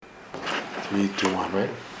3, 2, 1, right?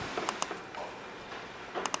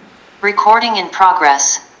 Recording in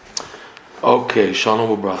progress. Okay,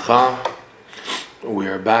 Shalom Ubracha. We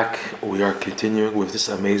are back. We are continuing with this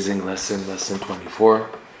amazing lesson 24,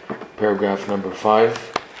 paragraph number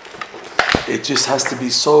 5. It just has to be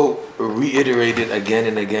so reiterated again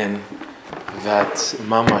and again that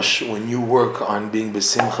mamash, when you work on being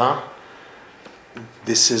besimcha,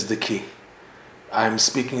 this is the key. I'm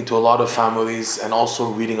speaking to a lot of families and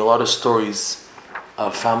also reading a lot of stories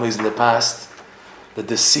of families in the past that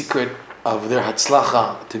the secret of their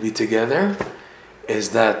hatzlacha to be together is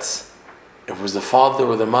that it was the father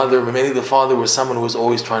or the mother, but mainly the father was someone who was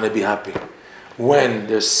always trying to be happy. When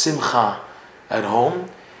there's simcha at home,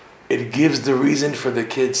 it gives the reason for the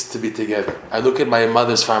kids to be together. I look at my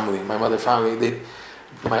mother's family. My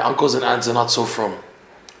my uncles and aunts are not so from.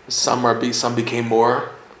 Some became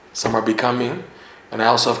more, some are becoming. And I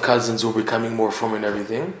also have cousins who are becoming more from and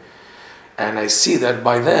everything. And I see that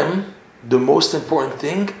by them, the most important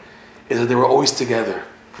thing is that they were always together.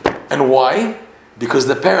 And why? Because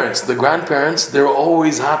the parents, the grandparents, they were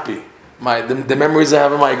always happy. The memories I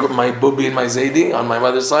have of my Bubi and my Zaidi on my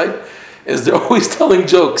mother's side is they're always telling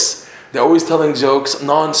jokes. They're always telling jokes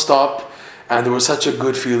non-stop. And there was such a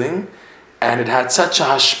good feeling. And it had such a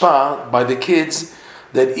hashpa by the kids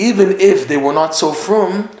that even if they were not so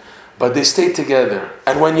frum, but they stay together.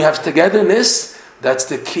 And when you have togetherness, that's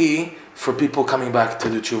the key for people coming back to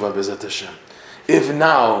do tshuva b'ezat Hashem. If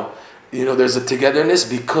now, there's a togetherness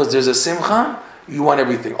because there's a simcha, you want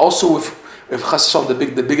everything. Also, if chas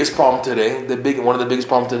v'shalom, the biggest problem today, one of the biggest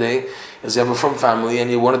problems today is you have a from family and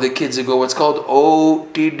you're one of the kids who go what's called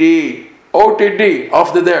OTD, off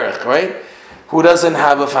the derech, right? Who doesn't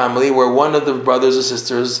have a family where one of the brothers or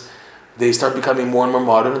sisters, they start becoming more and more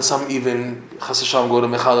modern, and some even chas v'shalom go to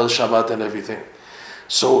Mechalel Shabbat and everything.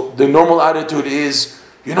 So the normal attitude is,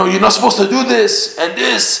 you're not supposed to do this and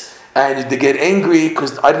this, and they get angry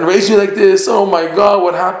because I didn't raise you like this. Oh my God,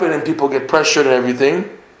 what happened? And people get pressured and everything,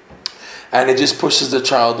 and it just pushes the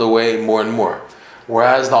child away more and more.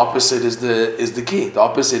 Whereas the opposite is the key. The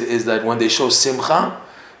opposite is that when they show simcha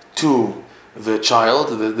to the child,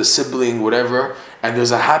 the sibling, whatever, and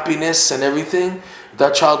there's a happiness and everything,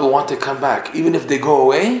 that child will want to come back. Even if they go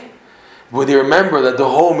away, when they remember that the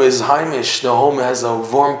home is heimish, the home has a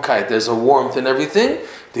warmkeit, there's a warmth and everything,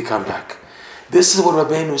 they come back. This is what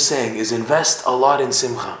Rabbeinu is saying, is invest a lot in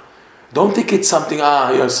simcha. Don't think it's something,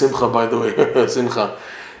 simcha by the way, simcha.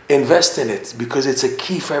 Invest in it, because it's a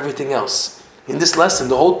key for everything else. In this lesson,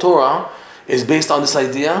 the whole Torah is based on this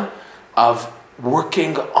idea of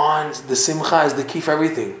working on the simcha as the key for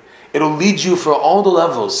everything. It'll lead you for all the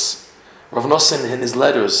levels. Rav Nosson, in his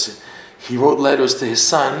letters, he wrote letters to his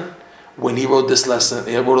son when he wrote this lesson.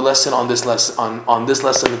 He wrote a lesson on this lesson, on this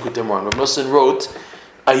lesson in Likutei Moharan. Rav Nosson wrote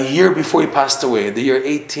a year before he passed away, the year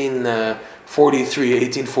 1843,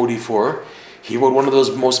 1844. He wrote one of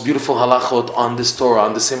those most beautiful halachot on this Torah,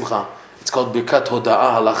 on the Simcha. It's called Birkat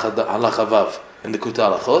Hoda'ah Halacha Vav in the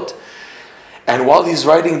Likutei Halachot. And while he's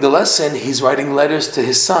writing the lesson, he's writing letters to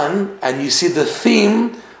his son, and you see the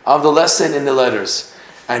theme of the lesson in the letters.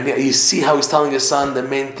 And you see how he's telling his son the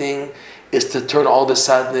main thing is to turn all the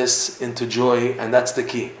sadness into joy, and that's the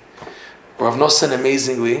key. Rav Nosson,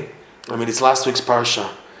 amazingly, it's last week's parsha,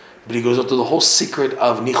 but he goes into the whole secret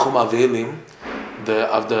of Nichum Avelim, the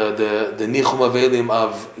Nichum Avelim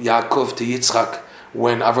of Yaakov to Yitzchak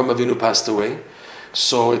when Avram Avinu passed away.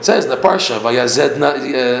 So it says in the parsha, Vayazed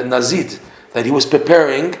Nazid, that he was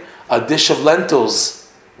preparing a dish of lentils,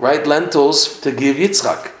 right? Lentils to give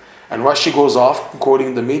Yitzchak. And Rashi goes off,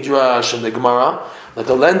 quoting the Midrash and the Gemara, that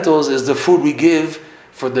the lentils is the food we give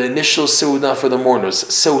for the initial seudah for the mourners.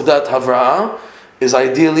 Seudat Havra'ah is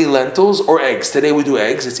ideally lentils or eggs. Today we do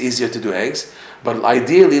eggs, it's easier to do eggs. But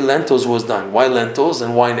ideally lentils was done. Why lentils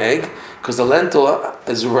and why an egg? Because the lentil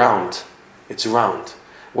is round. It's round.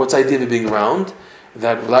 What's the idea of being round?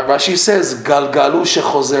 That Rashi says, Galgalu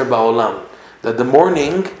shechozer ba'olam. That the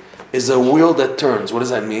mourning is a wheel that turns. What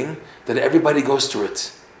does that mean? That everybody goes through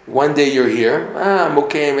it. One day you're here, I'm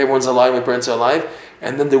okay, everyone's alive, my parents are alive,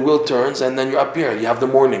 and then the wheel turns, and then you're up here, you have the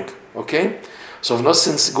mourning, okay? So Rav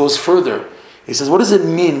Nosson goes further. He says, what does it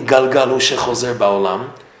mean, Galgalu shechozer ba'olam?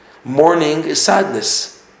 Mourning is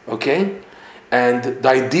sadness, okay? And the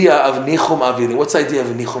idea of Nichum Avelim, what's the idea of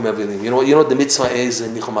Nichum Avelim? You know what the mitzvah is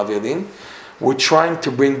in Nichum Avelim? We're trying to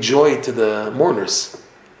bring joy to the mourners.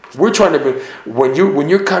 We're trying to bring, when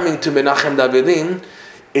you're coming to Menachem Davedim,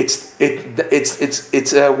 it's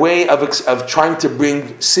a way of trying to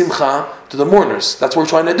bring simcha to the mourners. That's what we're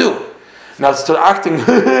trying to do. Now, start acting,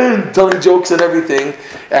 telling jokes and everything,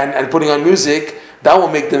 and putting on music, that will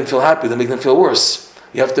make them feel happy. That'll make them feel worse.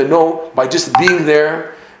 You have to know by just being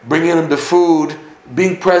there, bringing them the food,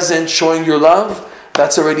 being present, showing your love,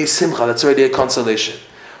 that's already simcha, that's already a consolation.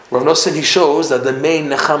 Rav Nosson, he shows that the main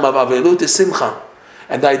nechama of avelut is simcha.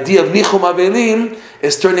 And the idea of nichum avelim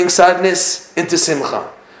is turning sadness into simcha.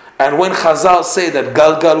 And when Chazal say that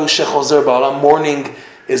galgalu shechozer ba'olam, mourning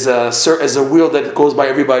is a wheel that goes by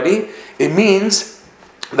everybody, it means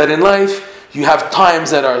that in life you have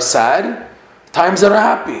times that are sad, times that are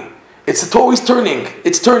happy. It's always turning.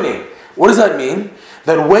 It's turning. What does that mean?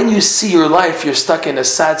 That when you see your life, you're stuck in a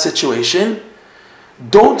sad situation,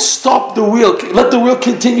 don't stop the wheel. Let the wheel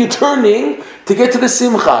continue turning to get to the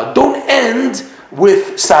simcha. Don't end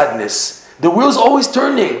with sadness. The wheel's always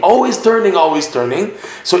turning, always turning, always turning.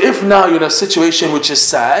 So if now you're in a situation which is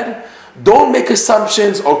sad, don't make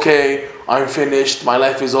assumptions, okay, I'm finished, my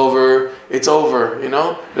life is over, it's over, you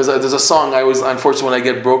know? There's a song, unfortunately, when I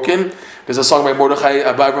get broken, there's a song by Mordechai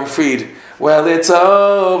Abram Fried. Well, it's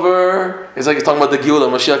over. It's like he's talking about the Geula,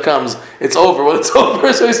 Mashiach comes. It's over. Well, it's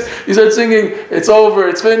over. So he starts singing, it's over,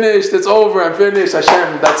 it's finished, it's over, I'm finished,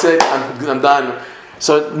 Hashem, that's it, I'm done.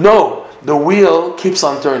 So no, the wheel keeps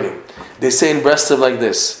on turning. They say in Breslov like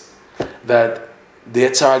this, that the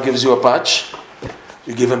Yetzer Hara gives you a patch,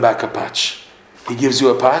 you give him back a patch. He gives you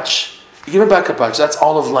a patch, you give him back a patch. That's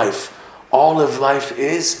all of life. All of life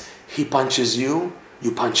is, he punches you,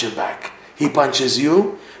 you punch him back. He punches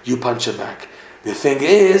you, you punch him back. The thing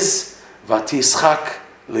is, Vatischak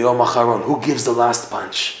Leom Acharon. Who gives the last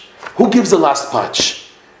punch? Who gives the last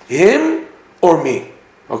punch? Him or me?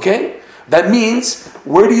 Okay? That means,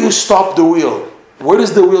 where do you stop the wheel? Where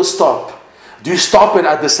does the wheel stop? Do you stop it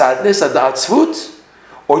at the sadness, at the atzvut?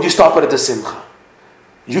 Or do you stop it at the simcha?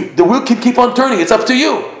 The wheel can keep on turning. It's up to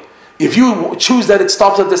you. If you choose that it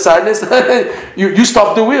stops at the sadness, you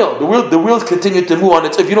stop the wheel. The wheel continue to move on.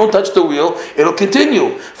 If you don't touch the wheel, it'll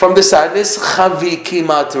continue. From the sadness, chavi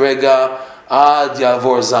kimat rega ad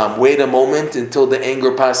yavor zam. Wait a moment until the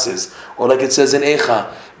anger passes. Or like it says in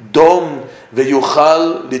Eicha, dom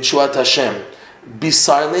veyuchal lichuat Hashem. Be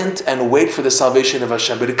silent and wait for the salvation of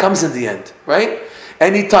Hashem. But it comes in the end, right?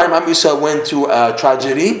 Anytime Am Yisrael went to a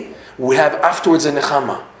tragedy, we have afterwards a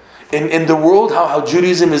nechama. In the world, how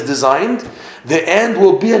Judaism is designed, the end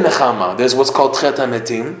will be a nechama. There's what's called Tchet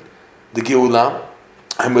HaMetim, the Geula,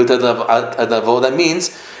 that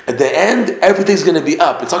means at the end, everything's going to be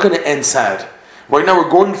up. It's not going to end sad. Right now, we're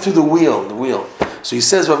going through the wheel. So he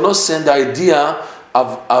says, Rav Nosson, the idea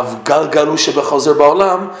of galgalu shebechozer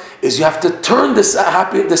ba'olam is you have to turn the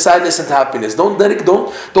sadness into happiness. Don't let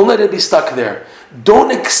it be stuck there.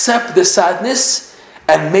 Don't accept the sadness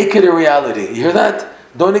and make it a reality. You hear that?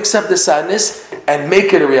 Don't accept the sadness and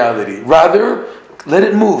make it a reality. Rather, let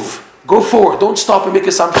it move. Go forward. Don't stop and make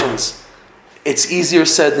assumptions. It's easier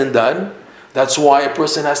said than done. That's why a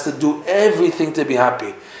person has to do everything to be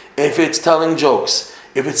happy. If it's telling jokes,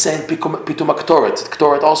 if it's saying pitum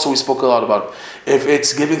Ktoret also we spoke a lot about. If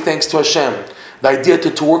it's giving thanks to Hashem, the idea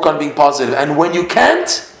to work on being positive. And when you can't,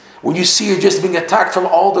 when you see you're just being attacked from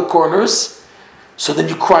all the corners, so then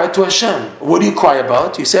you cry to Hashem. What do you cry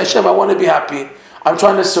about? You say, Hashem, I want to be happy. I'm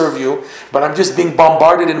trying to serve you, but I'm just being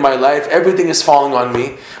bombarded in my life. Everything is falling on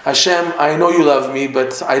me. Hashem, I know you love me,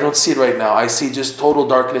 but I don't see it right now. I see just total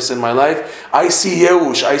darkness in my life. I see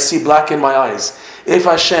Yehush. I see black in my eyes. If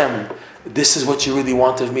Hashem, this is what you really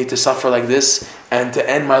want of me, to suffer like this and to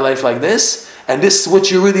end my life like this, and this is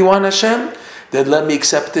what you really want, Hashem, then let me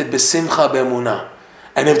accept it b'simcha b'emunah.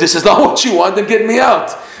 And if this is not what you want, then get me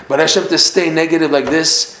out. But Hashem, to stay negative like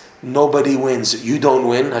this, nobody wins. You don't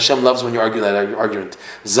win. Hashem loves when you argue that argument.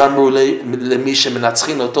 Hashem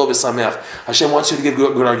wants you to give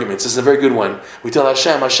good arguments. This is a very good one. We tell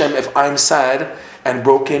Hashem, if I'm sad and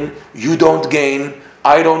broken, you don't gain,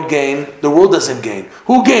 I don't gain, the world doesn't gain.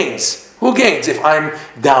 Who gains? Who gains if I'm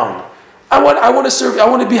down? I want to serve you. I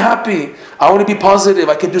want to be happy. I want to be positive.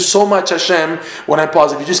 I can do so much, Hashem, when I'm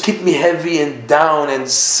positive. You just keep me heavy and down and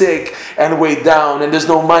sick and weighed down, and there's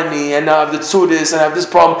no money, and now I have the tzudis, and I have this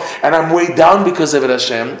problem, and I'm weighed down because of it,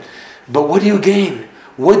 Hashem. But what do you gain?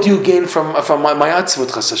 What do you gain from my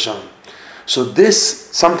atzvut, Chas Hashem? So this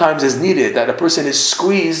sometimes is needed, that a person is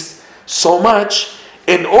squeezed so much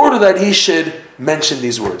in order that he should mention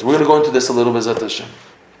these words. We're going to go into this a little bit, Zat Hashem.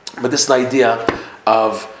 But this is the idea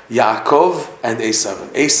of Yaakov and Esav.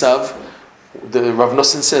 Esav, the Rav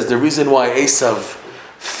Nosson says, the reason why Esav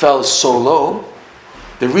fell so low,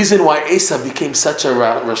 the reason why Esav became such a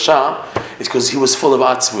rasha is because he was full of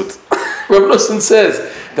atzvut. Rav Nosson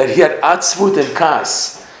says that he had atzvut and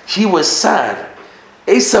kas. He was sad.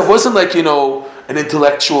 Esav wasn't like, an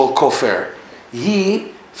intellectual kofer.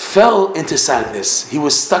 He fell into sadness. He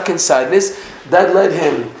was stuck in sadness. That led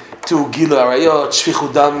him to Gilu Arayot,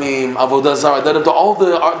 Shfichut Damim, Avodah Zarah, led him to all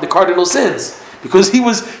the cardinal sins because he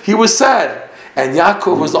was sad. And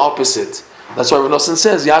Yaakov was the opposite. That's why Rav Nosson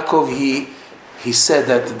says Yaakov he said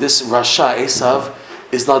that this Rasha Esav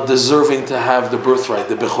is not deserving to have the birthright,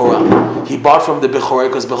 the Bechorah. He bought from the Bechorah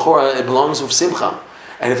because Bechorah it belongs with Simcha.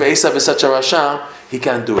 And if Esav is such a Rasha, he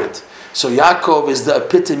can't do it. So Yaakov is the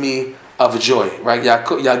epitome of joy, right?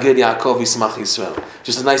 Yagid Yaakov Yismach Yisrael.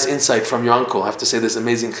 Just a nice insight from your uncle. I have to say this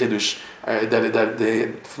amazing chiddush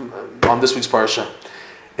on this week's parsha.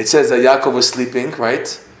 It says that Yaakov was sleeping,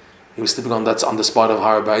 right? He was sleeping on the spot of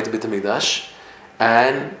Har Bayit, Beit HaMikdash,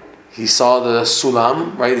 and he saw the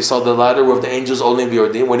sulam, right? He saw the ladder with the angels only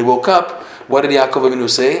B'yordim. When he woke up, what did Yaakov Avinu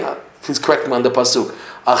say? Please correct me on the pasuk.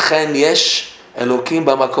 Achen yesh Elokim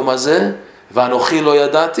b'makom hazeh v'anochi lo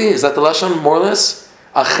yadati. Is that the lashon more or less?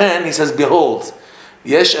 Achen, he says, behold,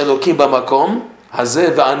 yesh Elokim b'makom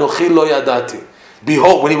hazeh v'anochi lo yadati.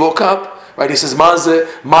 Behold, when he woke up, right? He says, ma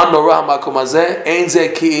norah ha'makom hazeh ein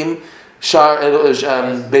zeh ki'im shar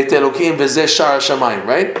beit Elokim v'zeh shar hashamayim.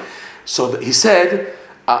 Right? So he said.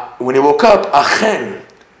 When he woke up, Achen,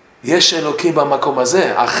 Yesh Elokim b'makom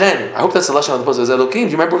hazeh. Achen. I hope that's the lashon of the pasuk. Is Elokim? Do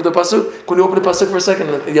you remember the pasuk? Can you open the pasuk for a second?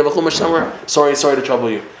 You have a chumash somewhere? Sorry to trouble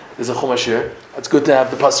you. There's a chumash here. It's good to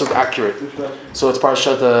have the pasuk accurate. So it's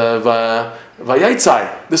Parshat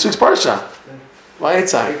Vayitzai. This week's parsha.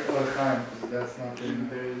 Vayitzai. That's not in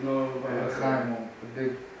there. Is no Vayitzai.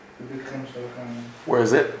 The big chumash. Where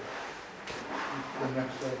is it? The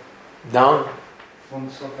next step. Down. One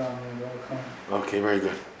step down. Okay, very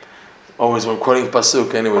good. Always when quoting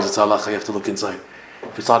pasuk, anyways, it's halacha. You have to look inside.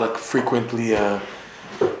 If it's not a frequently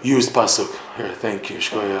used pasuk. Here, thank you.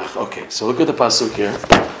 Shkoyach. Okay, so look at the pasuk here.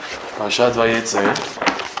 Parshat Vayetzeh.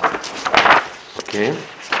 Okay,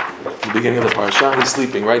 the beginning of the parsha. He's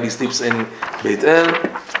sleeping, right? He sleeps in Beit El.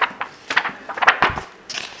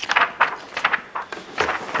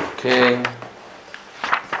 Okay.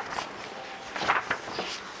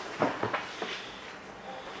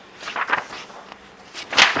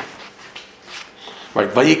 Right.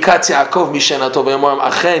 Vayikatz Yaakov mishenato v'yamar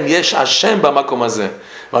achen yesh Hashem b'makom hazeh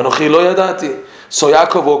v'anochi lo yadati. So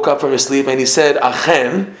Yaakov woke up from his sleep and he said,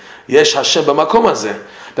 Achen yesh Hashem b'makom hazeh.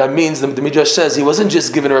 That means the Midrash says he wasn't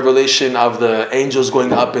just given a revelation of the angels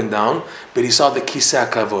going up and down, but he saw the Kisei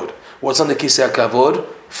HaKavod. What's on the Kisei HaKavod?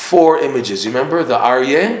 4 images. You remember the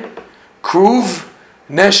Aryeh, Kruv,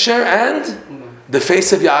 Nesher, and the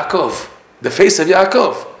face of Yaakov. The face of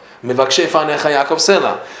Yaakov. Mevakshei fanecha Yaakov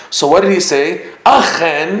Sela. So what did he say?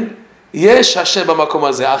 Achen yesh Hashem b'makom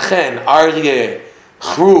hazeh. Achen, Aryeh,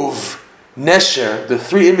 Chruv, Nesher, the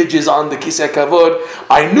 3 images on the Kisei HaKavod.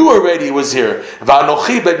 I knew already he was here.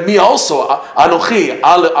 V'anochi, but me also. Anochi,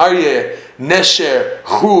 Aryeh, Nesher,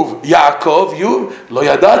 Chruv, Yaakov. You lo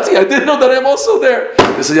yadati. I didn't know that I'm also there.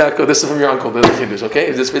 This is Yaakov. This is from your uncle. This is Chiddush.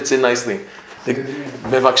 Okay, this fits in nicely.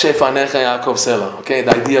 Mevakshei fanecha Yaakov Sela. Okay,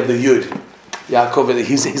 the idea of the Yud. Yaakov,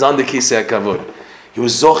 he's on the Kisei HaKavod. He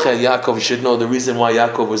was Zocher, Yaakov. You should know the reason why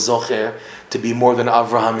Yaakov was Zocher to be more than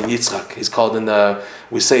Avraham and Yitzchak. He's called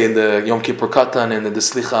we say in the Yom Kippur Katan and in the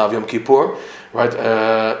Slicha of Yom Kippur, right?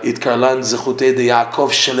 Itkarlan Zechutei de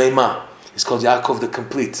Yaakov Shelema. He's called Yaakov the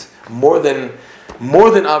complete. More than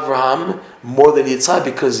Avraham, more than Yitzchak,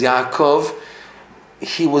 because Yaakov,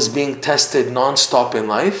 he was being tested non-stop in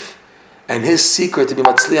life, and his secret to be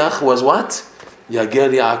Matzliach was what? Yager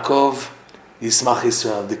Yaakov Yismach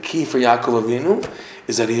Yisrael. The key for Yaakov Avinu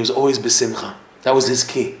is that he was always besimcha. That was his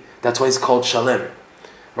key. That's why he's called Shalem.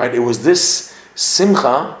 Right? It was this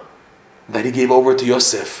simcha that he gave over to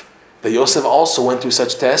Yosef. That Yosef also went through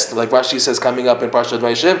such tests, like Rashi says coming up in Parshat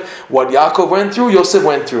Vayishev. What Yaakov went through, Yosef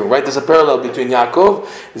went through. Right? There's a parallel between Yaakov,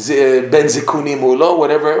 Ben Zikuni Mulo,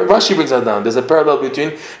 whatever. Rashi brings that down. There's a parallel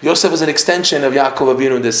between Yosef is an extension of Yaakov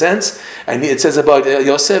Avinu in this sense, and it says about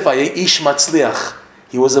Yosef, Ish Matzliach.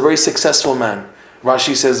 He was a very successful man.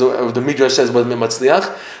 Rashi says, the Midrash says, was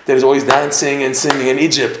Matzliach, that he's always dancing and singing in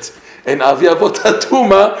Egypt. And Avi Avot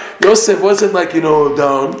HaTuma, Yosef wasn't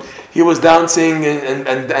down. He was dancing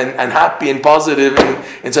and happy and positive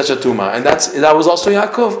in such a Tuma. And that was also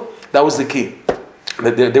Yaakov. That was the key.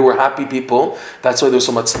 That they were happy people. That's why they were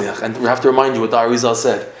so Matzliach. And we have to remind you what the Arizal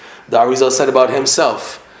said. The Arizal said about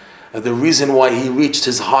himself, the reason why he reached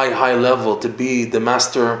his high level to be the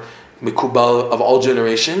master Mikubal of all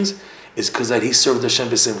generations is because that he served Hashem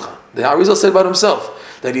b'simcha. The Arizal said about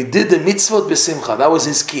himself that he did the mitzvot b'simcha. That was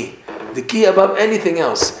his key. The key above anything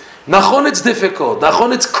else. Nachon, it's difficult.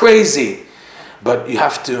 Nachon, it's crazy. But you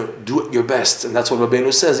have to do your best. And that's what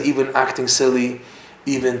Rabbeinu says, even acting silly,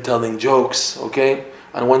 even telling jokes, okay?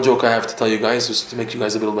 And one joke I have to tell you guys, just to make you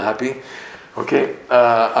guys a little bit happy. Okay,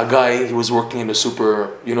 a guy, he was working in a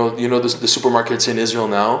the supermarkets in Israel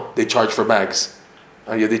now, they charge for bags.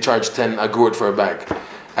 They charge 10 agurot for a bag.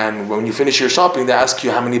 And when you finish your shopping, they ask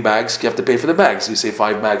you how many bags you have to pay for the bags. You say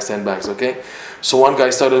 5 bags, 10 bags, okay? So one guy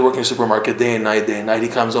started working in a supermarket day and night. He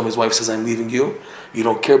comes home, his wife says, I'm leaving you. You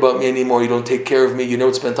don't care about me anymore. You don't take care of me. You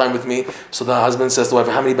never spend time with me. So the husband says to the wife,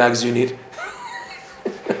 how many bags do you need?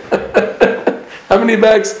 How many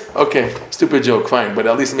bags? Okay, stupid joke, fine, but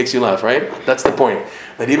at least it makes you laugh, right? That's the point.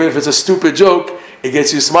 That even if it's a stupid joke, it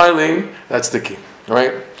gets you smiling. That's the key, all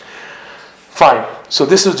right? Fine. So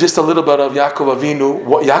this is just a little bit of Yaakov Avinu.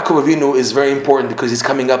 Yaakov Avinu is very important because he's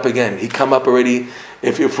coming up again. He come up already.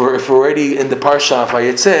 If we're already in the Parsha of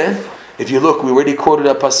Vayetzeh, if you look, we already quoted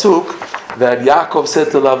a pasuk that Yaakov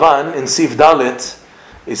said to Lavan in Sif Dalet.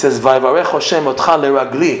 He says, "Vayivarech Hashem otcha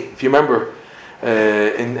leragli." If you remember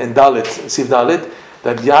in Dalet, Sif Dalet,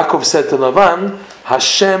 that Yaakov said to Lavan,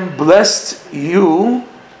 "Hashem blessed you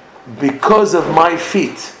because of my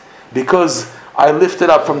feet, because I lifted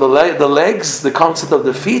up from the legs, the concept of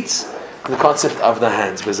the feet, the concept of the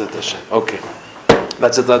hands." B'ezrat Hashem. Okay,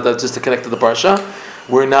 that's it. That's just to connect to the parsha.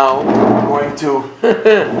 We're now going to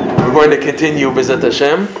continue B'ezrat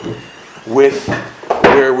Hashem with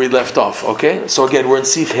where we left off. Okay, so again we're in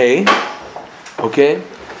Sif Hey. Okay,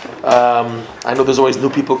 I know there's always new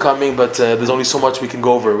people coming, but there's only so much we can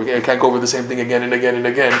go over. We can't go over the same thing again and again and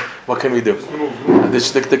again. What can we do?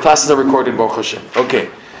 The classes are recorded, Baruch Hashem. Okay.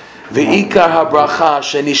 Ve'ikar habracha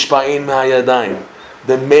shenishpa'in ma'ayadayim.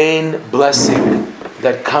 The main blessing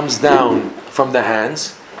that comes down from the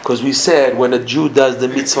hands, because we said when a Jew does the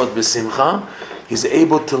mitzvot b'simcha, he's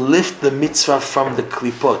able to lift the mitzvah from the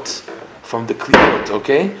klipot,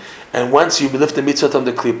 okay? And once you lift the mitzvah from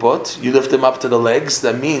the klipot, you lift them up to the legs.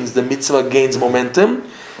 That means the mitzvah gains momentum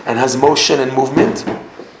and has motion and movement,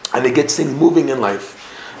 and it gets things moving in life.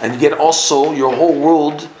 And you get also your whole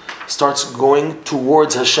world starts going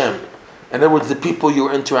towards Hashem. In other words, the people you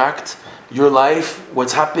interact, your life,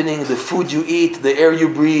 what's happening, the food you eat, the air you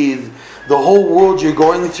breathe, the whole world you're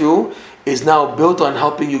going through is now built on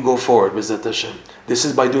helping you go forward. B'ezrat Hashem. This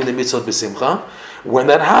is by doing the mitzvot b'simcha. When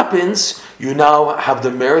that happens, you now have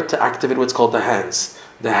the merit to activate what's called the hands.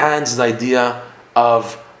 The hands is the idea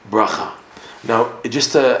of bracha. Now,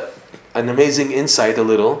 just an amazing insight a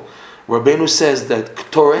little. Rabbeinu says that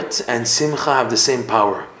Ktoret and Simcha have the same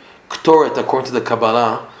power. Ktoret, according to the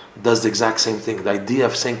Kabbalah, does the exact same thing. The idea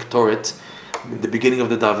of saying Ktoret in the beginning of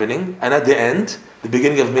the davening and at the end, the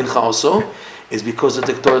beginning of Mincha also, is because what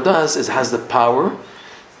the Ktoret does is has the power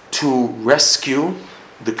to rescue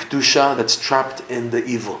the Kedusha that's trapped in the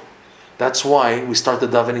evil. That's why we start the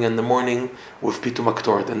davening in the morning with Pitum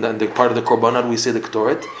HaKtoret, and then the part of the Korbanot we say the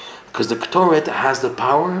Ktoret, because the Ktoret has the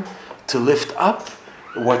power to lift up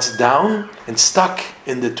what's down and stuck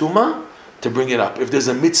in the Tuma to bring it up. If there's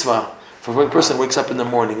a mitzvah, for a person wakes up in the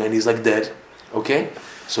morning and he's like dead, okay?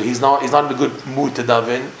 So he's not in a good mood to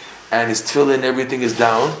daven, and his tefillin, everything is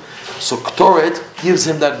down. So Ktoret gives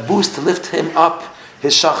him that boost to lift him up,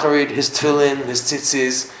 his shacharit, his tefillin, his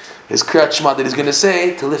tzitzis, his kriyat shema that he's going to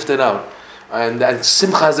say, to lift it out. And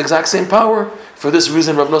Simcha has the exact same power. For this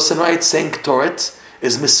reason, Rav Nosson writes, saying Ktoret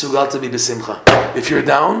is misugal to be b'simcha. If you're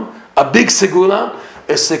down, a big segula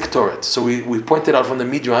is say Ktoret. So we pointed out from the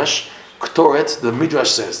Midrash, Ktoret, the Midrash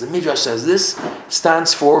says this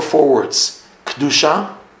stands for 4 words: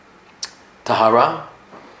 Kedusha, Tahara,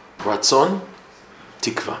 Ratzon,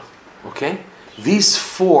 Tikva. Okay? These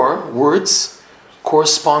 4 words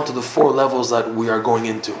correspond to the 4 levels that we are going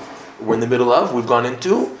into. We're in the middle of, we've gone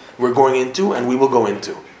into, we're going into, and we will go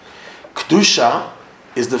into. Kedusha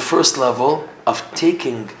is the first level of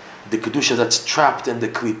taking the Kedusha that's trapped in the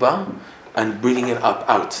Klipa and bringing it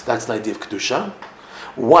out. That's the idea of Kedusha.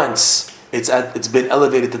 Once it's been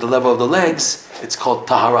elevated to the level of the legs, it's called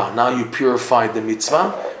Tahara. Now you purified the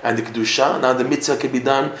mitzvah and the Kedusha. Now the mitzvah can be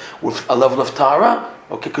done with a level of Tahara,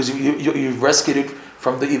 okay, because you've rescued it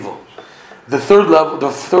from the evil. The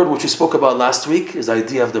third which we spoke about last week is the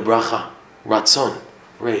idea of the bracha, Ratzon,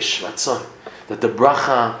 Reish, Ratzon. That the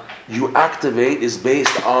bracha you activate is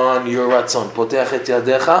based on your Ratzon. Poteach et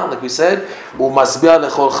yadecha, like we said, u'masbiah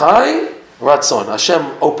lechol chai, Ratzon.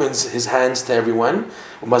 Hashem opens His hands to everyone.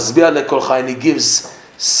 U'masbiah lechol chai, and He gives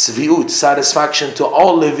sviut, satisfaction to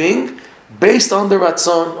all living, based on the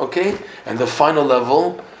Ratzon, okay? And the final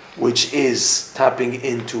level, which is tapping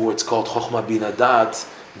into what's called Chochmah Bina Dat,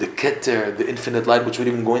 the Keter, the infinite light, which we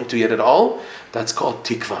didn't even go into yet at all, that's called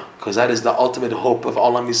Tikva. Because that is the ultimate hope of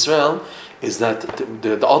all Am Yisrael, is that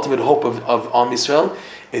the ultimate hope of Am Yisrael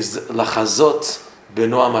is Lachazot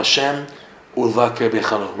Benoam Hashem Ulvaker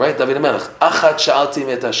Bechalo. Right? David HaMelech. Achat Sha'alti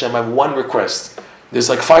Met Hashem. I have one request. There's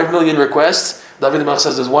like 5 million requests. David Melech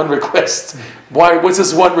says there's one request. Why? What's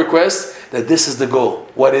this one request? That this is the goal.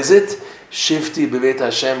 What is it? Shifti b'veit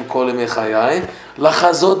Hashem kol yemei chayai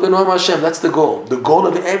lachazot b'noam Hashem. That's the goal. The goal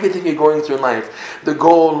of everything you're going through in life. The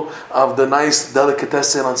goal of the nice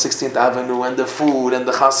delicatessen on 16th Avenue and the food and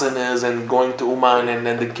the chasanas and going to Uman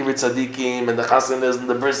and the kibbutz tzadikim and the chasanas and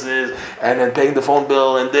the brisses and then paying the phone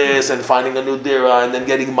bill and this and finding a new dira and then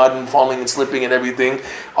getting mud and falling and slipping and everything.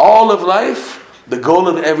 All of life, the goal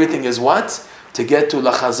of everything is what? To get to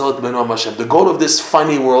lachazot b'noam Hashem. The goal of this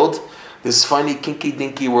funny world, this funny kinky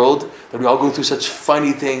dinky world, that we all go through such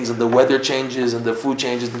funny things and the weather changes and the food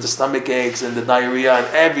changes and the stomach aches and the diarrhea and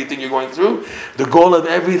everything you're going through. The goal of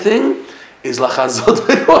everything is lachazot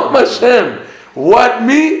b'noam Hashem. What,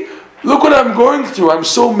 me? Look what I'm going through. I'm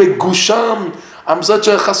so megusham. I'm such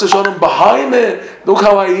a chas v'shalom behind it. Look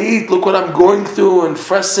how I eat. Look what I'm going through and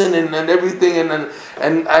fressing and everything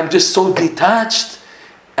and I'm just so detached.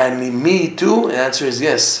 And me too? The answer is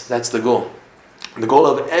yes. That's the goal. The goal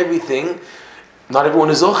of everything. Not everyone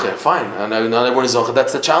is zoche, fine. And not everyone is zoche.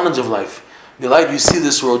 That's the challenge of life. The life, you see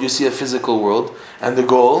this world, you see a physical world, and the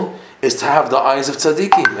goal is to have the eyes of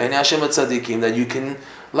tzaddikim, and Hashem tzaddikim, that you can,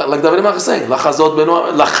 like David Melech is saying, lachazot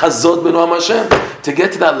b'noam Hashem, to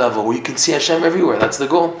get to that level where you can see Hashem everywhere. That's the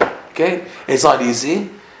goal. Okay, it's not easy,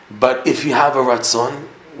 but if you have a ratzon,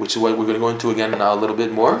 which is what we're going to go into again now a little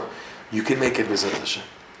bit more, you can make it b'ezrat Hashem.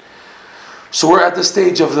 So we're at the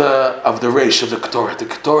stage of the reish, of the Ketoret. The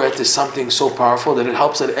Ketoret is something so powerful that it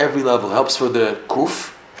helps at every level. It helps for the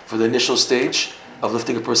kuf, for the initial stage of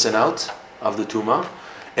lifting a person out of the tumah.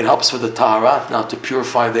 It helps for the taharat, now to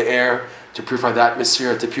purify the air, to purify the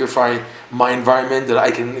atmosphere, to purify my environment, that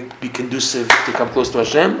I can be conducive to come close to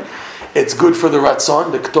Hashem. It's good for the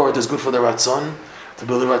ratzon. The Ketoret is good for the ratzon, to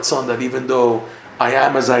build a ratzon that even though I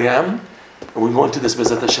am as I am, we're going to this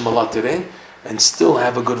b'ezrat Hashem a lot today, and still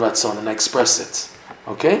have a good ratzon and express it.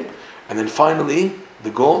 Okay? And then finally,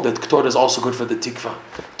 the goal, that Ketoret is also good for the tikva,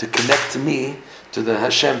 to connect me to the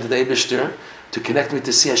Hashem, to the Eibishter, to connect me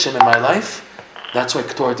to see Hashem in my life. That's why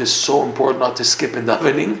Ketoret is so important, not to skip in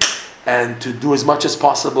davening, and to do as much as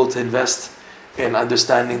possible to invest in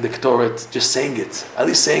understanding the Ketoret, just saying it. At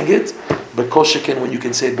least saying it, but kol sheken when you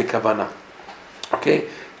can say it b'kavana. Okay?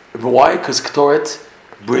 Why? Because Ketoret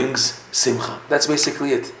brings simcha. That's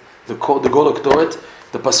basically it. The goal of Ketoret,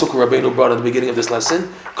 the pasuk Rabbeinu brought at the beginning of this lesson,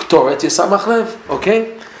 Ketoret Yisamach Lev.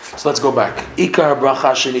 Okay? So let's go back. Ikar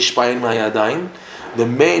bracha shenishpayin ma'yadayim. The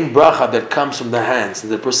main bracha that comes from the hands,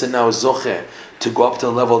 the person now is zoche to go up to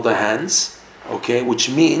the level of the hands, okay? Which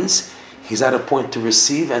means he's at a point to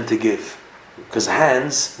receive and to give. Because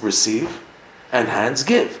hands receive and hands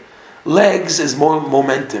give. Legs is more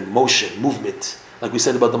momentum, motion, movement. Like we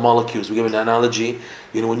said about the molecules. We give an analogy.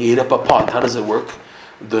 When you heat up a pot, how does it work?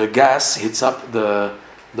 The gas hits up the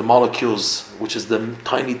molecules, which is the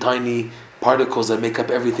tiny particles that make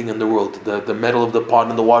up everything in the world, the metal of the pot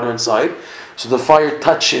and the water inside. So the fire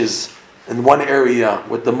touches in one area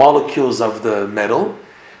with the molecules of the metal.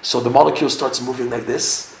 So the molecule starts moving like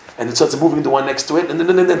this, and it starts moving the one next to it, and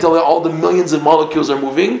then until all the millions of molecules are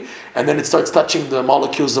moving, and then it starts touching the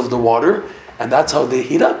molecules of the water, and that's how they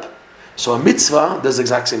heat up. So a mitzvah does the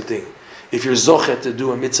exact same thing. If you're zochet to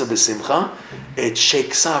do a mitzvah b'simcha, it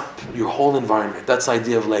shakes up your whole environment. That's the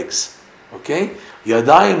idea of legs. Okay?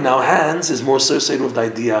 Yadayim, now hands, is more associated with the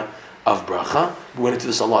idea of bracha. We went into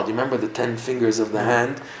this a lot. You remember the 10 fingers of the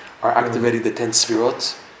hand are activating the 10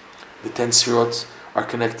 sfirot. The 10 sfirot are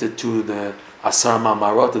connected to the Asar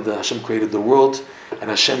Ma'amarot, that Hashem created the world. And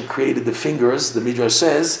Hashem created the fingers, the Midrash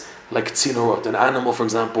says, like tzinorot. An animal, for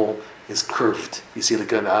example, is curved. You see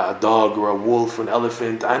like a dog or a wolf or an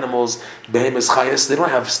elephant, animals, behemoths, chayas, they don't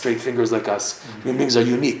have straight fingers like us. Human beings are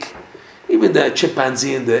unique. Even the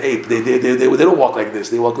chimpanzee and the ape, they don't walk like this,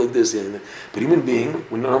 they walk like this. But human being,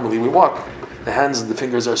 normally we walk. The hands and the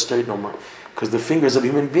fingers are straight no more. Because the fingers of a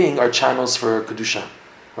human being are channels for Kedusha.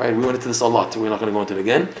 Right? We went into this a lot, we're not going to go into it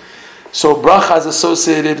again. So bracha is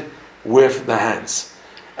associated with the hands.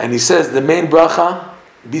 And he says the main bracha,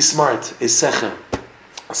 be smart, is sechel.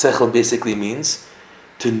 Sechel basically means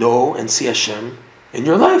to know and see Hashem in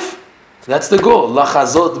your life. That's the goal.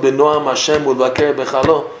 Lachazot b'noam Hashem ulvaker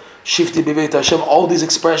bechalo. Shifti b'veit Hashem. All these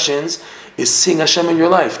expressions is seeing Hashem in your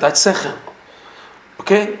life. That's sechel.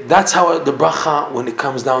 Okay? That's how the bracha, when it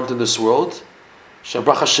comes down to this world,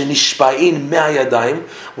 bracha shenishpa'in me'ayadayim,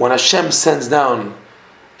 when Hashem sends down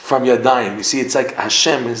from Yadayim. You see, it's like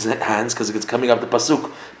Hashem's hands, because it's coming up the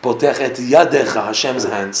pasuk, potech et yadecha, Hashem's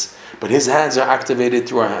hands. But His hands are activated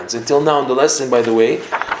through our hands. Until now in the lesson, by the way,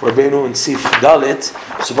 Rabbeinu and Sif Dalit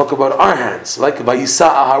spoke about our hands, like Vayisa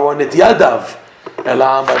Aharon et Yadav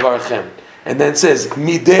Elam Vavarchem. And then it says,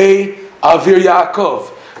 Midei Avir Yaakov.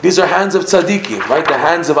 These are hands of tzaddikim, right? The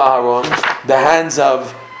hands of Aaron, the hands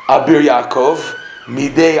of Abir Yaakov,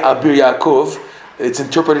 Midei Abir Yaakov. It's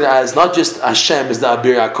interpreted as not just Hashem is the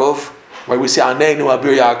Abir Yaakov, right? We say Aneinu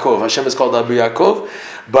Abir Yaakov. Hashem is called Abir Yaakov,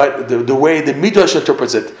 but the way the Midrash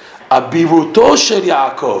interprets it, Abiruto Shel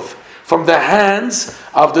Yaakov, from the hands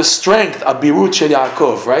of the strength, Abirut Shel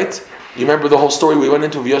Yaakov, right? You remember the whole story we went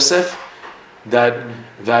into of Yosef, that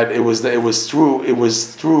it was through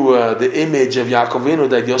the image of Yaakovinu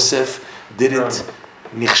that Yosef didn't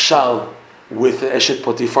nichshal with Eshet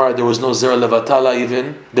Potiphar. There was no Zera Levatala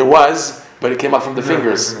even. There was, but it came out from the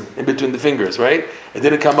fingers, in between the fingers, right? It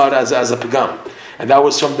didn't come out as a pagam. And that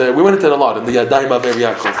was from we went into it a lot, in the Yadayim of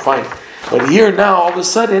Yaakov, fine. But here now, all of a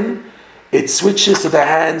sudden, it switches to the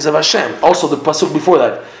hands of Hashem. Also the pasuk before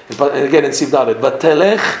that, and again in Siv Dalet,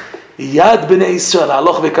 Vatelech Yad Bnei Yisrael,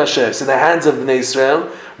 Haloch v'Kasher, in the hands of Bnei Yisrael,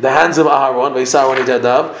 the hands of Aaron, V'Yisar et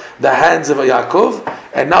Yadav, the hands of Yaakov,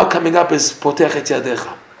 and now coming up is Potech et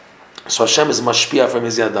Yadecha. So Hashem is mashpia from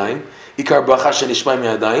his yadayim. Ikar bracha shenishma im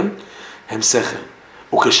yadayim hem sechel.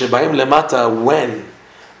 Ukeshebayim lemata, when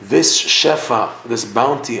this shefa, this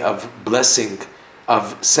bounty of blessing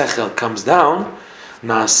of sechel comes down,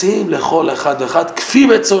 naasim lechol echad echad kfi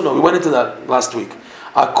retzono. We went into that last week.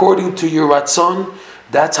 According to your ratzon,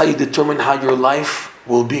 that's how you determine how your life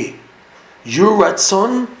will be. Your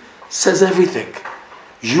ratzon says everything.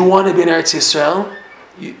 You want to be in Eretz Yisrael,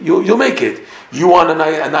 you'll make it. You want a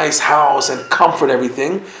nice house and comfort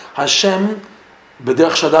everything. Hashem,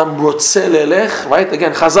 b'derech shadam rotze lelech, right?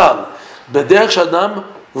 Again, Chazal. B'derech shadam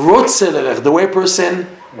rotze lelech. The way a person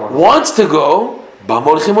wants to go,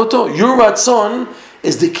 b'molchim oto. Your ratzon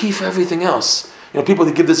is the key for everything else. People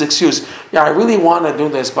that give this excuse. Yeah, I really want to do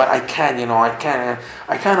this, but I can't.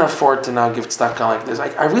 I can't afford to now give tzedakah like this.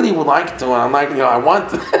 I really would like to, and I'm like, I want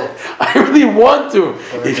to. I really want to.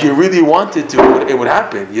 If you really wanted to, it would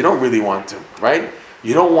happen. You don't really want to, right?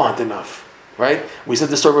 You don't want enough, right? We said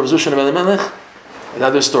the story of Rav Zusha and Elimelech.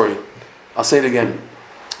 Another story. I'll say it again.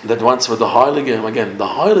 That once with the Heilige Rav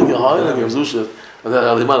Zusha,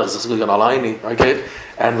 okay,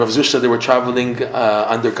 and Rav Zusha, they were traveling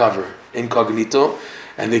undercover, incognito,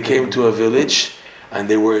 and they came to a village, and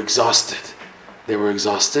they were exhausted.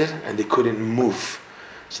 And they couldn't move,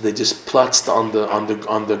 so they just plutzed on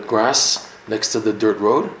the grass next to the dirt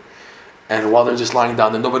road. And while they're just lying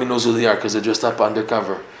down, and nobody knows who they are because they're dressed up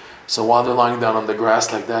undercover. So while they're lying down on the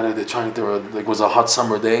grass like that, and they're trying to, it was a hot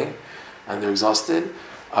summer day, and they're exhausted.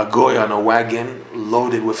 A goy on a wagon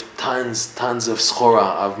loaded with tons of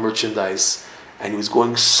schora, of merchandise, and he was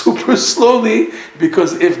going super slowly,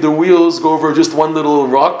 because if the wheels go over just one little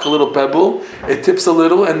rock, a little pebble, it tips a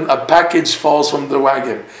little and a package falls from the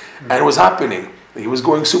wagon. And it was happening. He was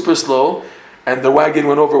going super slow, and the wagon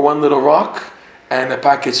went over one little rock, and a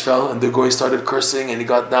package fell, and the goy started cursing, and he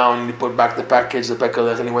got down, and he put back the package, the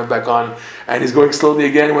pekalech, and he went back on, and he's going slowly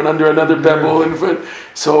again, went under another pebble.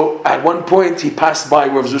 So at one point, he passed by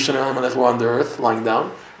where Rav Zusha and Elimelech were on the earth, lying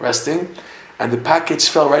down, resting, and the package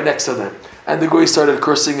fell right next to them. And the goy started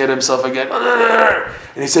cursing at himself again.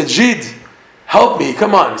 And he said, Jid, help me,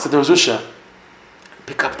 come on. He said to Rav Zusha,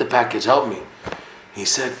 pick up the package, help me. He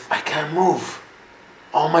said, I can't move.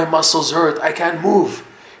 All my muscles hurt, I can't move.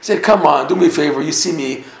 He said, come on, do me a favor. You see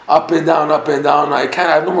me up and down. I can't,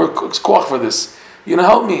 I have no more koach for this.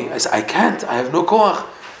 Help me. I said, I can't, I have no koach.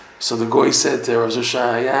 So the goy said to Rav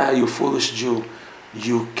Zusha, yeah, you foolish Jew.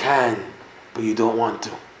 You can, but you don't want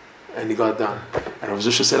to. And he got down. And Rav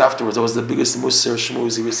Zusha said afterwards, that was the biggest musar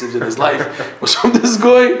shmooze he received in his life. It was from this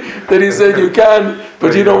goy that he said, you can,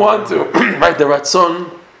 but you don't want to. Right, the ratzon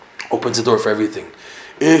opens the door for everything.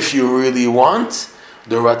 If you really want,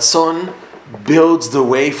 the ratzon builds the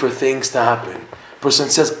way for things to happen. Person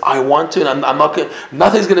says, I want to, and I'm not going,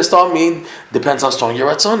 nothing's going to stop me. Depends how strong your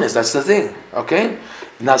ratzon is. That's the thing. Okay?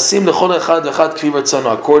 Nasim lechol echad echad kfi ratzon.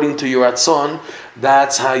 According to your ratzon,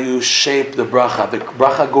 that's how you shape the bracha. The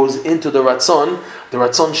bracha goes into the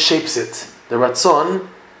ratzon shapes it. The ratzon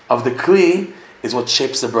of the kli is what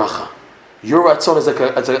shapes the bracha. Your ratzon is like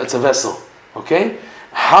it's a vessel. Okay?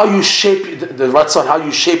 How you shape the ratzon, how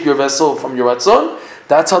you shape your vessel from your ratzon,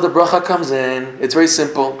 that's how the bracha comes in. It's very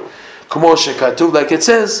simple. K'mo shekatuv, like it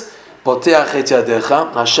says, Poteach et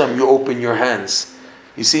yadecha, Hashem, you open your hands.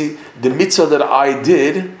 You see, the mitzvah that I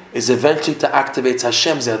did is eventually to activate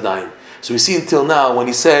Hashem's yadayim. So we see until now, when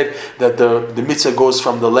he said that the mitzvah goes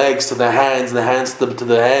from the legs to the hands to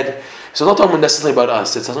the head. So it's not talking necessarily about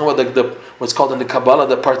us. It's talking about what's called in the Kabbalah,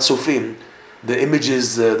 the partsufim, the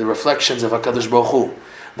images, the reflections of HaKadosh Baruch Hu.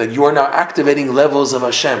 That you are now activating levels of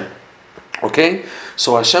Hashem. Okay?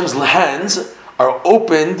 So Hashem's hands are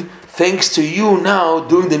opened thanks to you now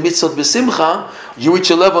doing the mitzvot b'simcha, you reach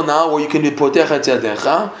a level now where you can be potech et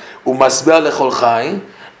yadecha, umasbeh lechol chai,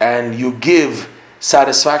 and you give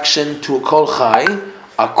satisfaction to kol chai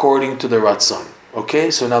according to the ratzon. Okay,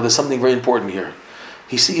 so now there's something very important here.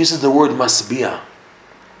 He uses the word masbia.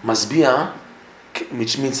 Masbia,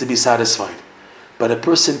 which means to be satisfied. But a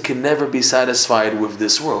person can never be satisfied with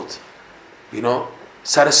this world.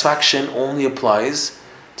 Satisfaction only applies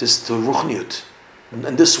to ruchniut.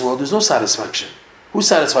 In this world, there's no satisfaction. Who's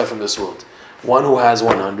satisfied from this world? One who has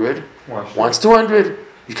 100 wants 200.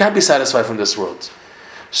 You can't be satisfied from this world.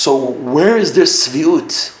 So where is there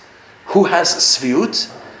sviut? Who has sviut?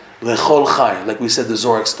 Lechol chai. Like we said, the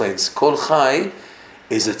Zohar explains. Kol chai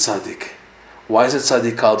is a tzaddik. Why is a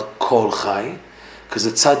tzaddik called kol chai? Because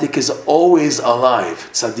the tzaddik is always alive.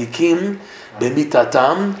 Tzaddikim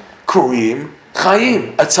b'mitatam kurim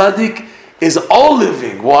chayim. A tzaddik is all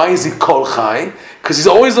living. Why is he kol chai? Because he's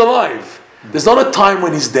always alive. There's not a time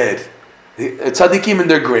when he's dead. The tzaddikim in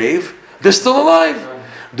their grave, they're still alive.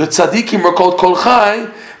 The tzaddikim are called kol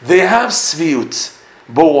chai. They have sviut.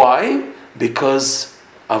 But why? Because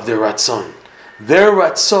of their ratzon. Their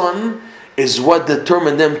ratzon is what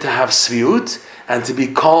determined them to have sviut and to be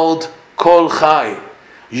called kol chai.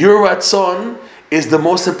 Your ratzon is the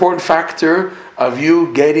most important factor of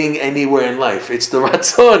you getting anywhere in life. It's the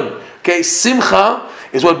ratzon. Okay, simcha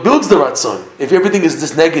is what builds the ratzon. If everything is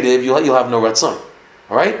this negative, you'll have no ratzon.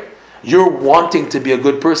 All right? You're wanting to be a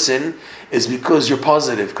good person is because you're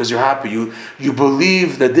positive, because you're happy. You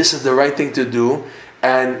believe that this is the right thing to do,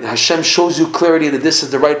 and Hashem shows you clarity that this is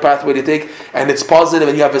the right pathway to take, and it's positive,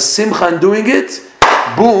 and you have a simcha in doing it.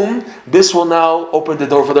 Boom! This will now open the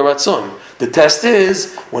door for the ratzon. The test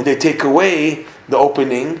is when they take away the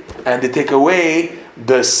opening and they take away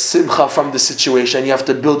the simcha from the situation. You have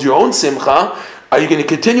to build your own simcha. Are you going to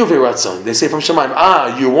continue with your ratzon? They say from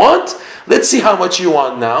Shemaim, you want? Let's see how much you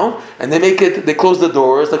want now. And they close the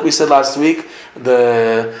doors. Like we said last week,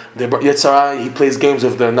 the Yetzirah, he plays games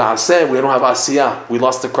of the Naaseh. We don't have Asiyah. We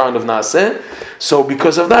lost the crown of Naaseh. So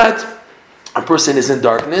because of that, a person is in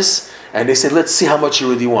darkness, and they say, let's see how much you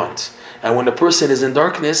really want. And when a person is in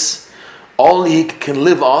darkness, all he can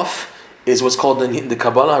live off is what's called in the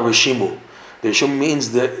Kabbalah, Rishimu. The Rishimu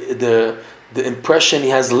means the impression he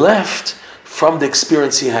has left from the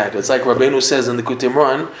experience he had. It's like Rabbeinu says in the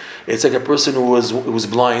Kutimran, it's like a person who was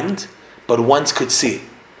blind, but once could see.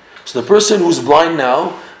 So the person who's blind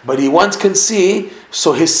now, but he once can see,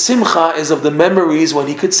 so his simcha is of the memories when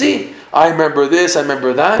he could see. I remember this, I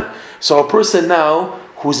remember that. So a person now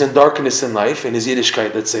who's in darkness in life, in his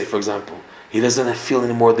Yiddishkeit, let's say, for example, he doesn't feel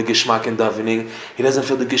anymore the gishmak in davening. He doesn't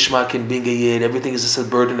feel the gishmak in being a yid. Everything is just a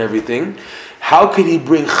burden, everything. How can he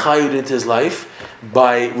bring chayut into his life?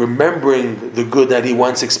 By remembering the good that he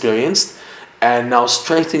once experienced, and now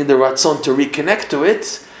strengthening the ratzon to reconnect to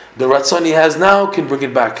it. The ratzon he has now can bring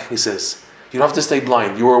it back, he says. You don't have to stay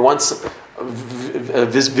blind. You were once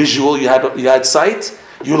visual, you had sight,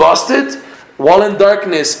 you lost it. While in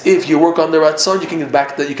darkness, if you work on the ratzon, you can get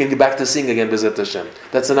back to seeing again, B'ezrat Hashem.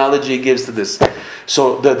 That's an analogy he gives to this.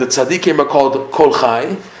 So the tzaddikim are called kol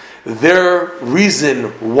chai. Their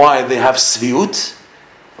reason why they have sviut,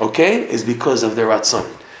 okay, is because of their ratzon.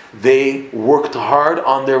 They worked hard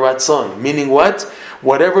on their ratzon. Meaning what?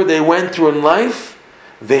 Whatever they went through in life,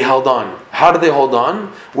 they held on. How did they hold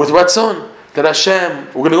on? With ratzon. That Hashem,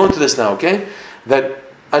 we're going to go into this now, okay? That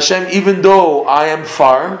Hashem, even though I am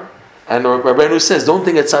far, and Rabbeinu says, don't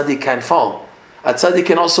think a tzaddik can fall. A tzaddik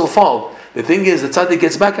can also fall. The thing is, the tzaddik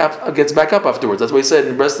gets back up afterwards. That's why he said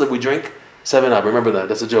in Breslov we drink 7-Up. Remember that?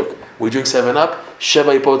 That's a joke. We drink 7-Up.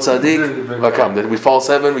 Sheva yipol tzaddik vakam. Then we fall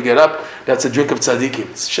 7, we get up. That's a drink of tzaddikim.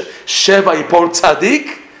 Sheva yipol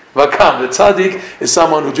tzaddik vakam. The tzaddik is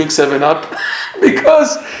someone who drinks 7-Up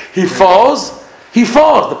because he falls. He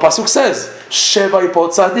falls. The pasuk says, Sheva yipol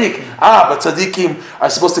tzaddik. But tzaddikim are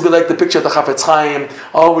supposed to be like the picture of the Chafetz Chaim,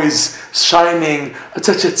 always shining.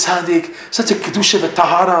 Such a tzaddik, such a kedusha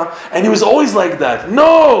v'tahara, and he was always like that.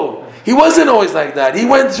 No, he wasn't always like that. He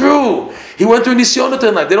went through nisyonot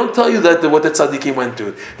in life. They don't tell you that what the tzaddikim went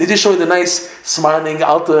through. They just show you the nice smiling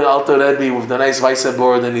Alter Rebbe with the nice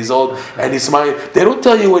Weisseboard and he's old and he's smiling. They don't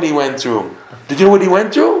tell you what he went through. Did you know what he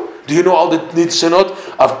went through? Do you know all the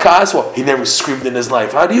nisyonot of Kas? Well, he never screamed in his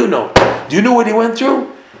life. How do you know? Do you know what he went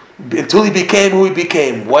through? Until he became who he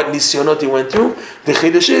became. What nisyonot he went through? The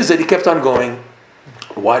chiddush is that he kept on going.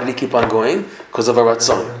 Why did he keep on going? Because of a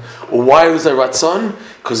ratzon. Why was a ratzon?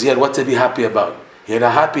 Because he had what to be happy about. He had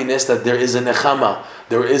a happiness that there is a nechama.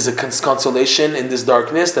 There is a consolation in this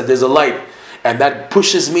darkness, that there's a light. And that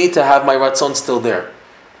pushes me to have my ratzon still there.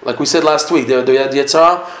 Like we said last week, the Yetzer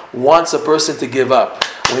Hara wants a person to give up.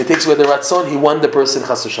 When he takes away the Ratzon, he won the person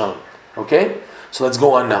Chas v'Shalom. Okay? So let's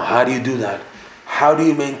go on now. How do you do that? How do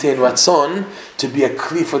you maintain Ratzon to be a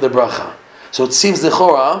Kli for the Bracha? So it seems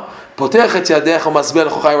L'chora, Potech et yadecha u'masbeh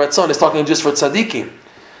lechochai Ratzon is talking just for tzaddikim.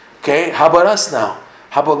 Okay? How about us now?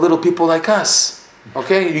 How about little people like us?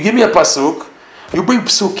 Okay? You give me a pasuk, you bring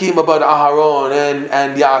psukim about Aharon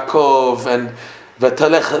and Yaakov and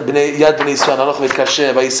V'talech yad b'nei Yisrael hanoch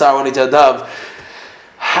v'tkasher v'yisar Aharon et yadav.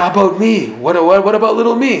 How about me? What about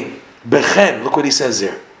little me? Bechen, look what he says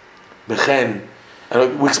here. Bechen.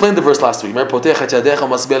 And we explained the verse last week. According to the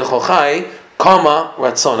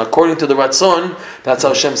Ratzon, that's how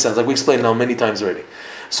Hashem says. Like we explained now many times already.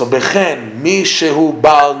 So Bechen, mi shehu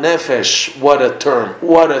Baal Nefesh. What a term.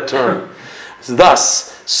 What a term.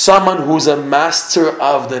 Thus, someone who's a master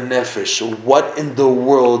of the Nefesh. What in the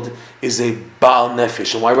world is a Baal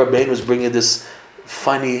Nefesh? And why Rabbeinu was bringing this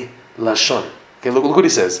funny Lashon. Okay, look what he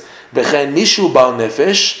says. Bechen mishu Baal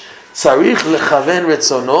Nefesh tzarich lechaven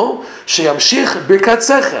retzono sheyamshich birkat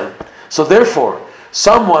sechel. So therefore,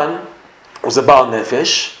 someone who's a Baal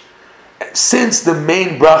Nefesh, since the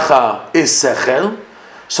main bracha is sechel,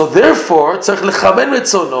 so therefore, tzarich lechaven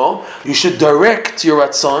retzono, you should direct your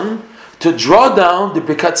ratzon to draw down the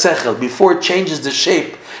birkat sechel before it changes the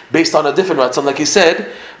shape based on a different ratzon. Like he said,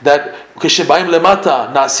 that כשבאים למטה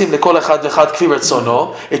נעשים לכל אחד ואחד כפי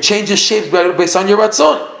רצונו, it changes shapes based on your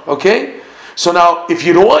ratzon. Okay? So now, if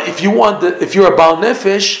you're a Baal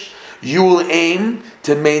Nefesh, you will aim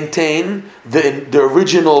to maintain the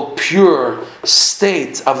original pure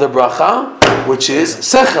state of the bracha, which is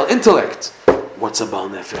sechel, intellect. What's a Baal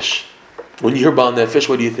Nefesh? When you hear Baal Nefesh,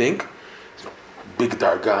 what do you think? Big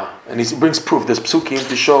darga. And he brings proof. There's psukim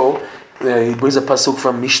to show. He brings a pasuk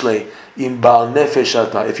from Mishlei. In Baal Nefesh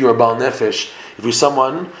ata. If you're a Baal Nefesh, if you're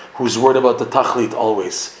someone who's worried about the tachlit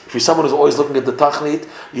always, if you're someone who's always looking at the tachlit,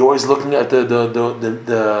 you're always looking at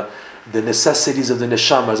the necessities of the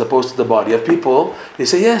neshama as opposed to the body. You have people, they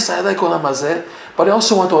say, yes, I like olam hazeh, but I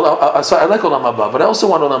also want I like olam haba, but I also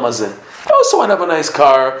want olam hazeh. I also want to have a nice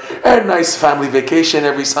car, and a nice family vacation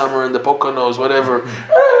every summer in the Poconos, whatever.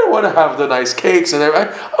 I want to have the nice cakes and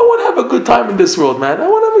everything. I want to have a good time in this world, man. I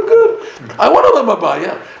want olam haba,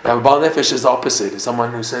 yeah. Now, Baal Nefesh is the opposite. It's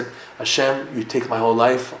someone who said, Hashem, you take my whole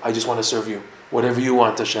life, I just want to serve you. Whatever you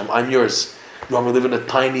want, Hashem, I'm yours. You want me to live in a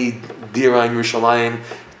tiny dira in Yerushalayim,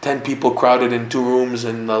 10 people crowded in 2 rooms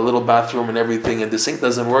and a little bathroom and everything, and the sink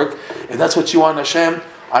doesn't work. If that's what you want, Hashem,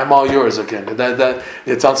 I'm all yours again. That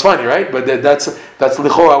it sounds funny, right? But that's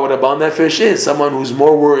l'chora what a Baal Nefesh is. Someone who's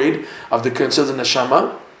more worried of the concerns of the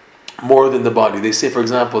neshama more than the body. They say, for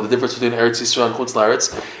example, the difference between Eretz Yisrael and Chutz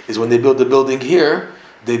La'aretz is when they build the building here,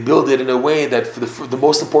 they build it in a way that for the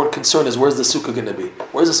most important concern is where's the sukkah going to be?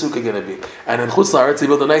 Where's the sukkah going to be? And in Chutz La'aretz, they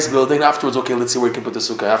build a nice building. Afterwards, okay, let's see where you can put the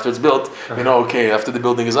sukkah. After it's built, okay, after the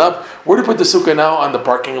building is up, where to put the sukkah now? On the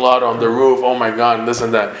parking lot, on the roof, oh my God, and this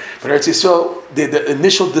and that. But Eretz Yisrael, the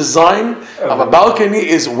initial design of a balcony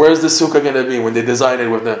is where's the sukkah going to be when they design it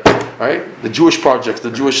with the Jewish projects,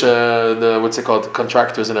 the Jewish, what's it called,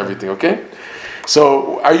 contractors and everything, okay?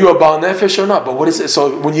 So, are you a Baal Nefesh or not? But what is it?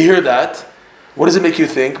 So, when you hear that, what does it make you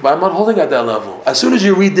think? But I'm not holding at that level. As soon as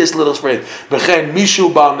you read this little phrase, Bechen Mishu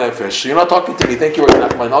Baal Nefesh, you're not talking to me. Thank you,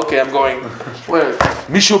 Nachman. Okay, I'm going. Where?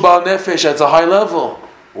 Mishu Baal Nefesh, that's a high level.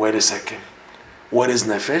 Wait a second. What is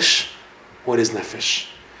Nefesh? What is Nefesh?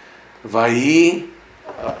 Vayi.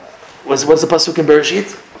 What's the pasuk in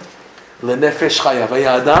Bereshit? LeNefesh Chaya. Vayi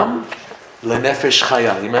Adam. LeNefesh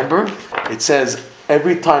Chaya. Remember? It says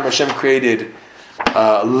every time Hashem created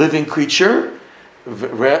a living creature,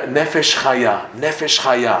 Nefesh Chaya, Nefesh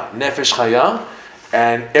Chaya, Nefesh Chaya,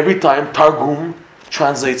 and every time Targum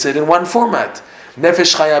translates it in one format.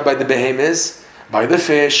 Nefesh Chaya by the behemoths, by the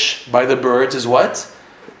fish, by the birds is what?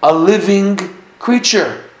 A living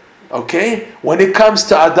creature. Okay? When it comes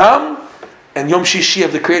to Adam and Yom Shishi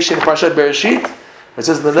of the creation in Parashat Bereshit, it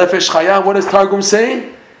says the Nefesh Chaya, what does Targum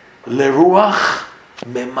say? Leruach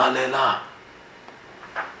memalela.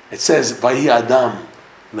 It says Vayi Adam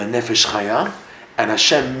LeNefesh Chaya. And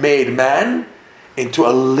Hashem made man into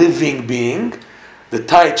a living being. The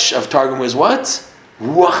taich of Targum is what?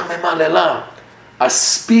 Ruach memalela, a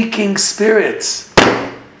speaking spirit.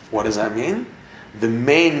 What does that mean? The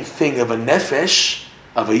main thing of a nefesh,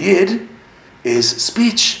 of a yid, is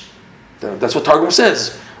speech. That's what Targum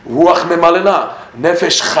says. Ruach memalela,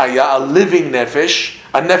 nefesh chaya, a living nefesh,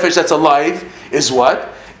 a nefesh that's alive, is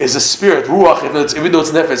what? Is a spirit. Ruach, even though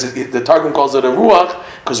it's nefesh, the Targum calls it a ruach,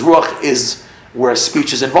 because ruach is where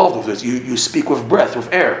speech is involved with it. You speak with breath, with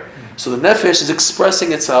air. So the nefesh is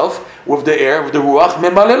expressing itself with the air, with the ruach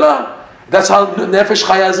memalela. That's how Nefesh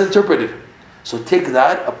Chaya is interpreted. So take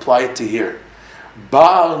that, apply it to here.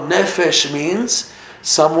 Baal Nefesh means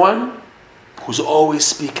someone who's always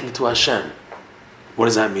speaking to Hashem. What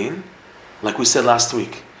does that mean? Like we said last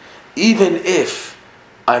week, even if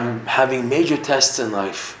I'm having major tests in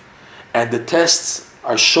life, and the tests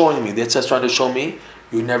are showing me, the tests trying to show me,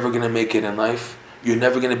 you're never going to make it in life, you're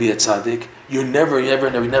never going to be a tzaddik, you're never,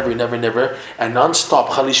 and non-stop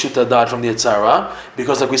Chalishut Adad from the Yetzirah,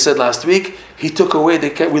 because like we said last week, he took away,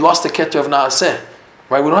 we lost the Keter of Naaseh,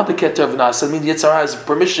 right? We don't have the Keter of Naaseh. I mean, the Yetzirah has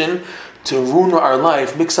permission to ruin our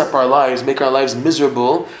life, mix up our lives, make our lives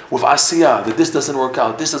miserable with asiyah, that this doesn't work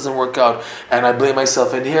out, and I blame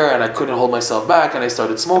myself in here, and I couldn't hold myself back, and I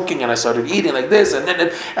started smoking, and I started eating like this,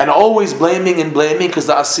 and always blaming, because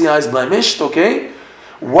the asiyah is blemished, okay?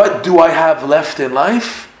 What do I have left in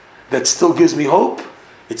life that still gives me hope?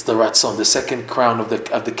 It's the Ratzon, the second crown of the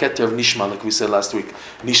Keter of Nishma, like we said last week.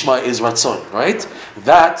 Nishma is Ratzon, right?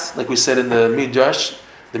 That, like we said in the Midrash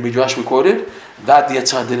we quoted, that the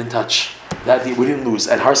Yetzirah didn't touch. That we didn't lose.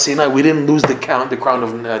 At Har Sinai, we didn't lose the crown of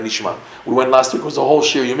Nishma. We went last week, it was a whole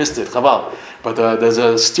shir, you missed it, Chaval. But there's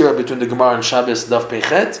a stir between the Gemara and Shabbos, Daf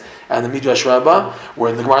Peichet, and the Midrash Rabbah,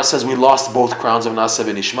 where the Gemara says we lost both crowns of Naaseh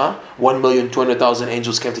and Nishma. 1,200,000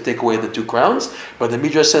 angels came to take away the two crowns, but the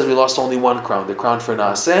Midrash says we lost only one crown, the crown for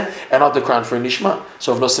Naaseh, and not the crown for Nishma.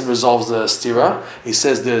 So if Nosson resolves the stira, he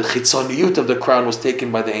says the chitzoniyut of the crown was taken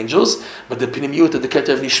by the angels, but the pinimiyut of the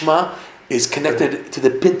Keter of Nishma is connected to the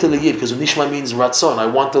pintel yid, because Nishma means ratzon, I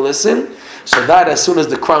want to listen. So that as soon as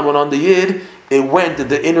the crown went on the yid,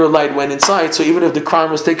 the inner light went inside, so even if the crown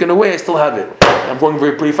was taken away, I still have it. I'm going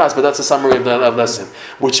pretty fast, but that's a summary of the lesson.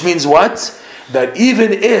 Which means what? That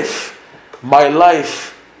even if my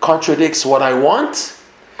life contradicts what I want,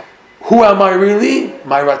 who am I really?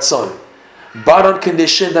 My ratzon. But on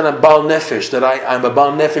condition that I'm Baal Nefesh, that I'm a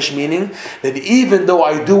Baal Nefesh, meaning that even though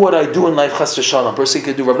I do what I do in life, Chas v'Shalom, a person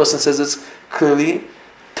can do, Rav Nosson says this clearly,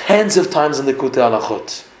 tens of times in the Kutei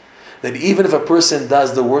Halachot, that even if a person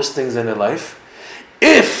does the worst things in their life,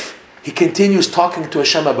 if he continues talking to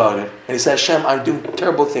Hashem about it, and he says, Hashem, I'm doing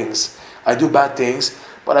terrible things, I do bad things,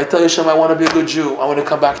 but I tell you, Hashem, I want to be a good Jew, I want to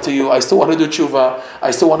come back to you, I still want to do tshuva,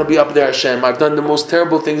 I still want to be up there, Hashem, I've done the most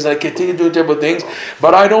terrible things, and I continue doing terrible things,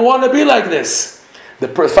 but I don't want to be like this. The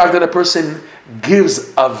fact that a person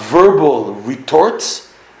gives a verbal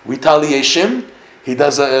retaliation, he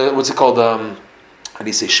does what's it called, how do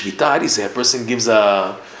you say, shvita, how do you say, a person gives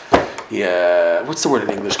what's the word in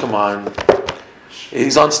English, come on,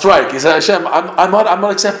 he's on strike, he says, Hashem, I'm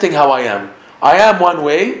not accepting how I am. I am one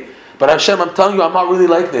way, but Hashem, I'm telling you, I'm not really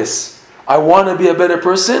like this. I want to be a better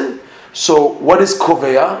person. So what is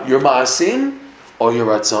koveya? Your ma'asim or your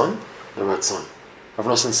ratzon? The ratzon. Rav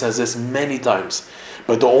Nosson says this many times.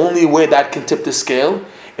 But the only way that can tip the scale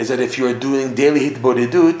is that if you're doing daily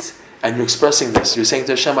hitbodedut and you're expressing this, you're saying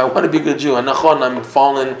to Hashem, I want to be a good Jew. And nachon, I'm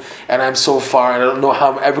fallen and I'm so far and I don't know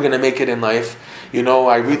how I'm ever going to make it in life. You know,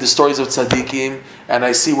 I read the stories of tzaddikim and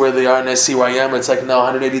I see where they are and I see where I am. It's like now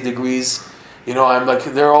 180 degrees. You know, I'm like,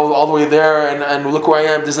 they're all the way there, and look where I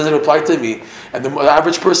am, this doesn't apply to me. And the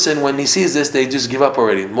average person, when he sees this, they just give up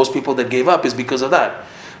already. Most people that gave up is because of that.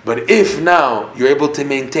 But if now you're able to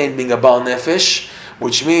maintain being a Baal Nefesh,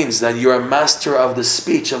 which means that you're a master of the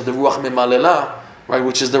speech, of the Ruach Memalela, right,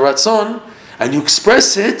 which is the Ratzon, and you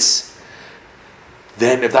express it,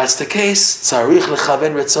 then if that's the case, tzarich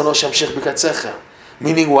lechaven retzono shamshich b'katzecha.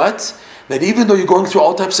 Meaning what? That even though you're going through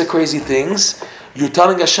all types of crazy things, you're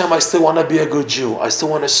telling Hashem, I still want to be a good Jew. I still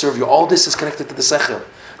want to serve you. All this is connected to the sechel.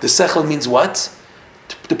 The sechel means what?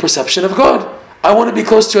 The perception of God. I want to be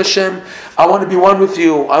close to Hashem. I want to be one with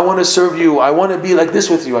you. I want to serve you. I want to be like this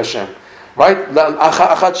with you, Hashem. Right? I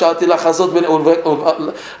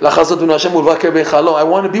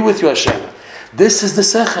want to be with you, Hashem. This is the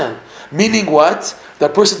sechel. Meaning what?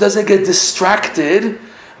 That person doesn't get distracted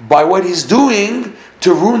by what he's doing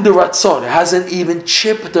to ruin the ratzon. It hasn't even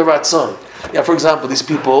chipped the ratzon. Yeah, for example, these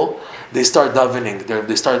people, they start davening.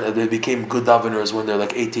 They became good daveners when they're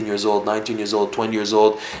like 18 years old, 19 years old, 20 years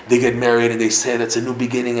old. They get married and they say that's a new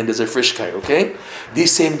beginning and there's a frischkeit, okay?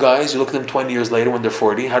 These same guys, you look at them 20 years later when they're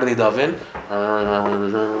 40, how do they daven?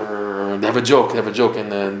 They have a joke in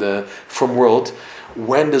the from world.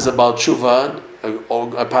 When does a Baal Tshuva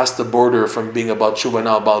pass the border from being a Baal Tshuva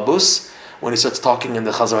now a Baal Bus? When he starts talking in the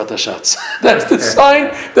Chazarat HaShatz. That's the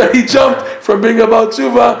sign that he jumped from being a Baal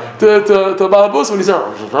Tshuva to Baal Bus. When he said,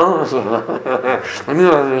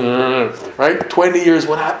 right? 20 years,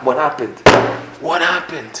 what happened? What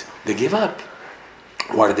happened? They gave up.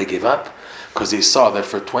 Why did they give up? Because they saw that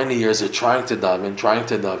for 20 years they're trying to daven,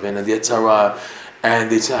 and the Yetzirah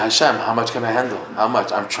And they say, Hashem, how much can I handle? How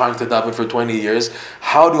much? I'm trying to daven for 20 years.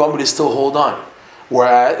 How do you want me to still hold on?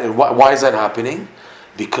 Why is that happening?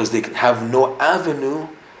 Because they have no avenue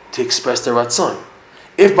to express their ratzon.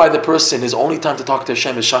 If by the person his only time to talk to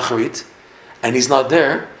Hashem is shacharit, and he's not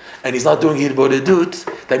there, and he's not doing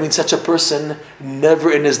hitbodedut, that means such a person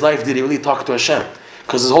never in his life did he really talk to Hashem,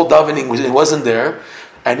 because his whole davening it wasn't there.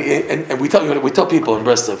 And we tell people in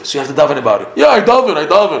Breslov, so you have to daven about it. Yeah, I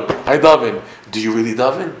daven. Do you really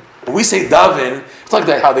daven? When we say daven, it's like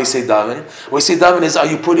that how they say daven. When we say daven is, are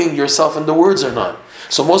you putting yourself in the words or not?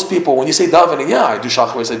 So most people, when you say davening, yeah, I do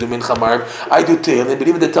shachris, I do mincha marv, I do tehillim, but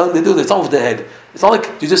even the telling they do, it's all with the head. It's not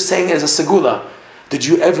like you're just saying it as a segula. Did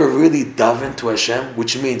you ever really daven to Hashem?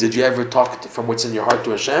 Which means, did you ever talk from what's in your heart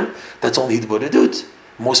to Hashem? That's only hitbodedut.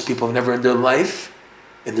 Most people have never in their life,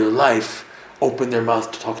 open their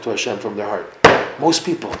mouth to talk to Hashem from their heart. Most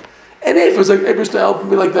people. And if it was like, to help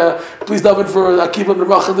me like that, please daven for Akiva and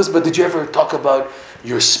Ramach and this, but did you ever talk about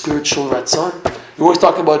your spiritual ratzon? You always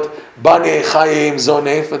talk about Bane, Chayim,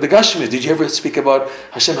 Zoneh, the Gashmis. Did you ever speak about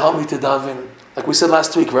Hashem, help me to daven? Like we said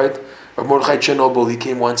last week, right? Rav Mordechai Chernobyl, he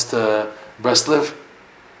came once to Breslov,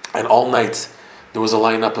 and all night there was a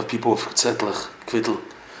lineup of people for Tzedlach, Kvittel.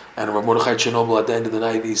 And Rav Mordechai Chernobyl, at the end of the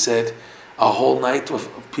night, he said, a whole night of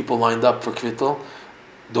people lined up for Kvittel.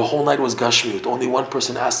 The whole night was Gashmiut. Only one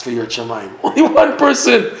person asked for Yirat Shamayim. Only one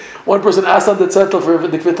person. One person asked on the Tzedlach for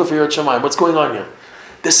the Kvittel for Yirat Shamayim. What's going on here?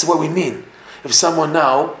 This is what we mean. If someone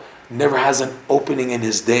now never has an opening in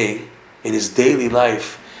his day, in his daily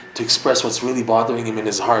life, to express what's really bothering him in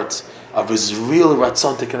his heart, of his real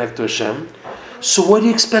ratzon to connect to Hashem, so what do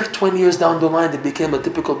you expect 20 years down the line that became a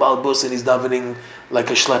typical Baal Bus and he's davening like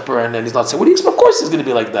a schlepper and he's not saying, what do you expect? Of course he's going to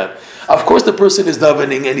be like that. Of course the person is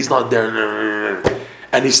davening and he's not there.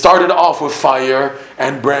 And he started off with fire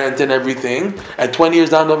and brand and everything, and 20 years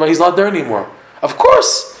down the line he's not there anymore. Of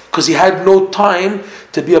course, because he had no time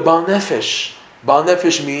to be a Baal Nefesh. Baal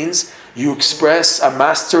Nefesh means you express, a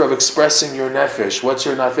master of expressing your Nefesh. What's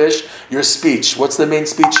your Nefesh? Your speech. What's the main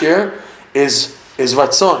speech here? Is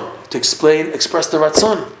Ratzon. To express the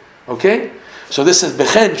Ratzon. Okay? So this is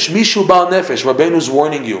Bechen, Mishu Baal Nefesh. Rabbeinu's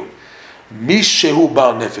warning you. Mishehu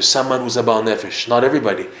Baal Nefesh. Someone who's a Baal Nefesh. Not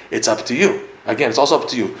everybody. It's up to you. Again, it's also up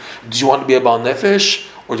to you. Do you want to be a Baal Nefesh?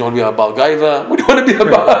 Or do you want to be a Baal Gaiva? What do you want to be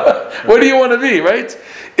about? What do you want to be, right?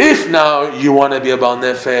 If now you want to be a Baal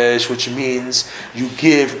Nefesh, which means you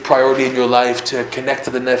give priority in your life to connect to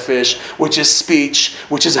the Nefesh, which is speech,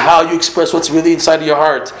 which is how you express what's really inside of your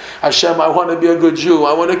heart. Hashem, I want to be a good Jew.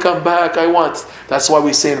 I want to come back. I want. That's why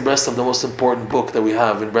we say in Breslov, the most important book that we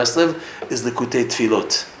have in Breslov is the Likutei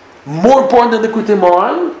Tfilot. More important than the Likutei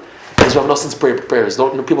Moran is Rav Noson's prayers.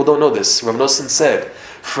 People don't know this. Rav Noson said,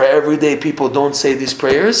 for every day people don't say these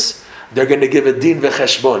prayers, they're going to give a din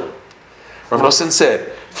v'cheshbon. Rav Nosson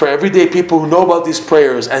said, for every day people who know about these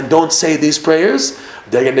prayers and don't say these prayers,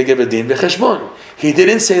 they're going to give a din v'cheshbon. He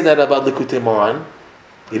didn't say that about Likutei Moran.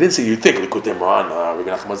 He didn't say, you think Likutei Moran, Rabbi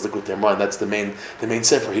Nachman's Likutei Moran, that's the main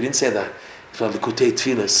sefer. He didn't say that. It's about Likutei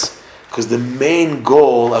Tfilas. Because the main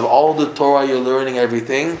goal of all the Torah you're learning,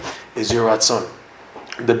 everything, is your Ratzon.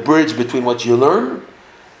 The bridge between what you learn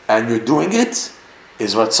and you're doing it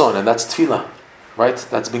is Ratzon, and that's Tfilah, right?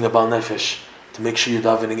 That's being a Baal Nefesh. To make sure you're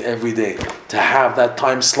davening every day. To have that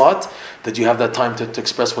time slot, that you have that time to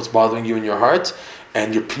express what's bothering you in your heart,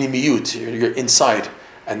 and your pnimiyut, your inside,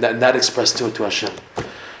 and that expressed to Hashem.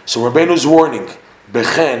 So Rabbeinu's warning,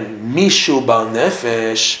 Bechen mishu Baal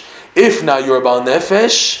Nefesh, if now you're a Baal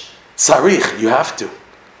Nefesh, tzarich, you have to.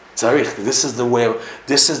 Tzarich, this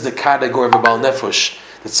is the category of a Baal Nefesh,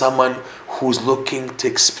 that someone who's looking to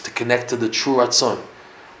connect to the true Ratzon.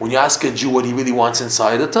 When you ask a Jew what he really wants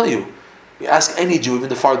inside, they'll tell you. You ask any Jew, even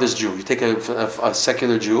the farthest Jew, you take a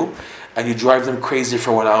secular Jew, and you drive them crazy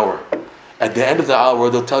for 1 hour. At the end of the hour,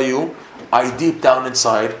 they'll tell you, I deep down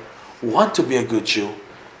inside want to be a good Jew.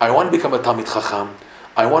 I want to become a Talmid Chacham.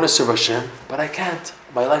 I want to serve Hashem, but I can't.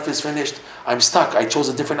 My life is finished. I'm stuck. I chose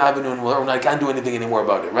a different avenue and I can't do anything anymore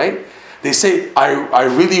about it, right? They say, I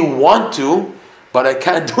really want to, but I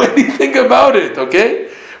can't do anything about it,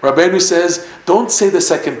 okay? Rabbeinu says, don't say the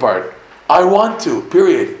second part. I want to,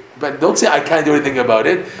 period. But don't say, I can't do anything about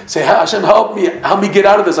it. Say, Hashem, help me get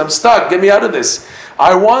out of this. I'm stuck. Get me out of this.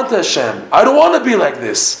 I want Hashem. I don't want to be like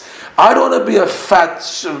this. I don't want to be a fat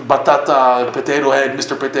batata, potato head,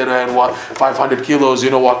 Mr. Potato Head, 500 kilos,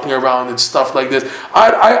 walking around and stuff like this.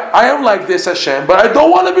 I am like this, Hashem, but I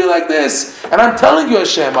don't want to be like this. And I'm telling you,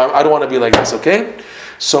 Hashem, I don't want to be like this, okay?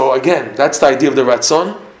 So again, that's the idea of the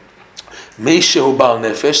Ratzon. Meishehu Baal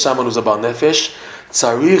Nefesh, someone who's a Baal Nefesh,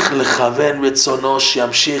 tzarich lechaven ritzono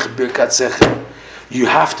sheyamshich birkat sechel. You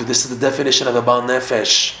have to. This is the definition of a Baal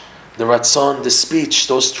Nefesh. The Ratzon, the speech,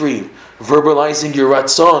 those three. Verbalizing your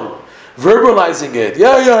Ratzon. Verbalizing it.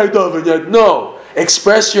 David, yeah. No.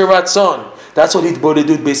 Express your Ratzon. That's what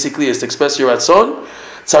Hitbodedut basically is. To express your Ratzon.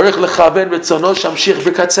 Tzarich lechaven retzono shamshich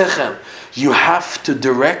birkat sechel. You have to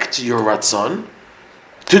direct your Ratzon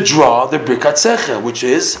to draw the birkat sechel, which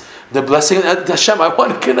is the blessing of Hashem. I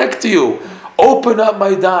want to connect to you. Open up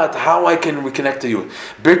my da'at, how I can reconnect to you.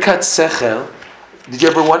 Birkat sechel. Did you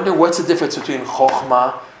ever wonder what's the difference between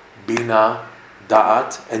chokhmah, bina,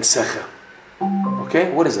 da'at, and sechel?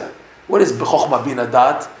 Okay, what is that? What is chokhmah, bina,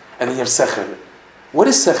 da'at, and then you have sechel? What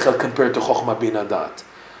is sechel compared to chokhmah, bina, da'at?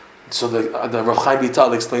 So the Rav Chaim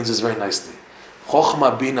Vital explains this very nicely.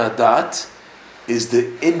 Chokhmah, bina, da'at is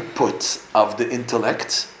the input of the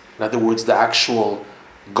intellect. In other words, the actual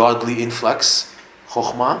godly influx.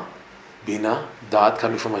 Chokhmah, bina, da'at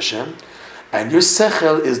coming from Hashem. And your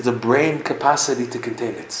sechel is the brain capacity to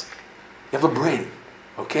contain it. You have a brain,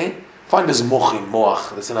 okay? Fine, there's mochin,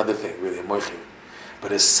 moach. That's another thing, really, mochin.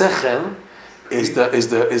 But a sechel is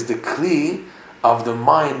the kli of the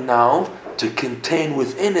mind now to contain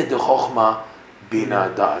within it the chokhmah,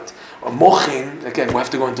 bina, da'at. Mochin, again, we have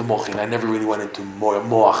to go into mochin. I never really went into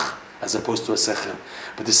moach as opposed to a sechel.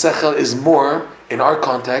 But the sechel is more, in our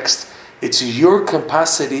context, it's your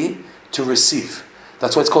capacity to receive.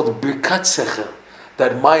 That's why it's called birkat sechel.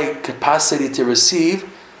 That my capacity to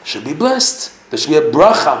receive should be blessed. There should be a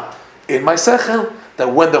bracha in my sechel.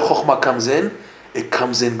 That when the chokhmah comes in, it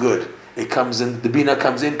comes in good. It comes in, the bina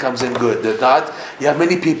comes in good. The da'at, you have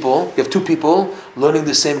many people, you have two people learning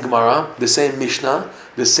the same Gemara, the same Mishnah,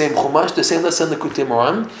 the same Chumash, the same lesson, the Likutei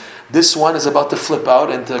Moharan. This one is about to flip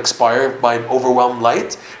out and to expire by overwhelmed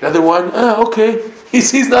light. The other one, okay, he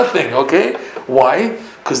sees nothing, okay? Why?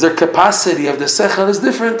 Because their capacity of the sechel is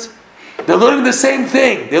different. They're learning the same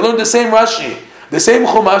thing. They learn the same Rashi. The same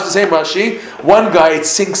Chumash, the same Rashi. One guy, it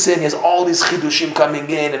sinks in, he has all these chidushim coming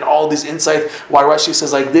in and all these insight, why Rashi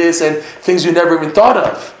says like this, and things you never even thought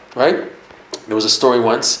of, right? There was a story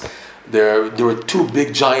once, there were two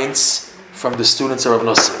big giants from the students of Rav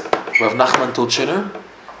Nosson, Rav Nachman Tulchiner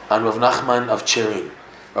and Rav Nachman of Cherin.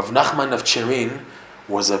 Rav Nachman of Cherin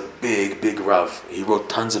was a big Rav. He wrote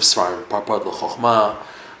tons of svarim, Parpat L'Chokhmah,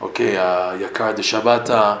 Yakar de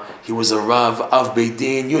Shabbata. He was a Rav of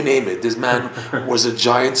Beidin, you name it. This man was a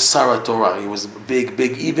giant Sarah Torah. He was big,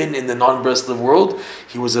 even in the non-Breslov world.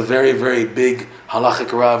 He was a very, very big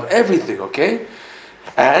halachic Rav, everything, okay?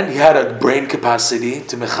 And he had a brain capacity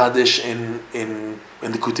to mechadish in the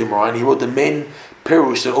Likutei Moharan. He wrote the main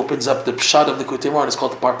perush that opens up the pshat of the Likutei Moharan. It's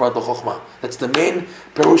called the Parpat L'Chokhmah. That's the main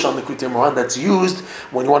perush on the Likutei Moharan that's used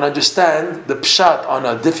when you want to understand the pshat on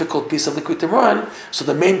a difficult piece of the Likutei Moharan. So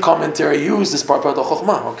the main commentary used is Parpat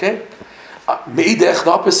L'Chokhmah, okay? Me'idech,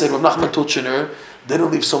 the opposite, Rav Nachman Tulchiner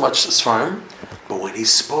didn't leave so much svarim, but when he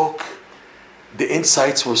spoke, the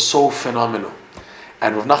insights were so phenomenal.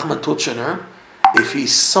 And Rav Nachman Tulchiner, if he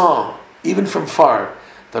saw, even from far,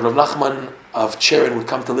 that Rav Nachman of Cherin would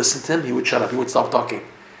come to listen to him, he would shut up, he would stop talking.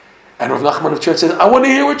 And Rav Nachman of Cherin says, I want to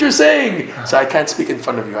hear what you're saying. So I can't speak in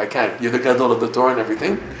front of you, I can't. You're the gadol of the Torah and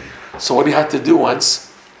everything. So what he had to do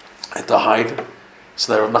once, had to hide,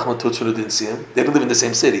 so that Rav Nachman Tulchiner didn't see him. They didn't live in the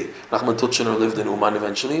same city. Nachman Tulchiner lived in Uman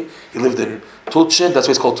eventually. He lived in Tulchin, that's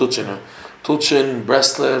why it's called Tulchiner. Tulchin,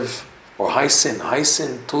 Breslev, or Haisin,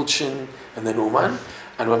 Tulchin, and then Uman.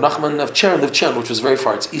 And Rav Nachman of Cherin lived Cherin, which was very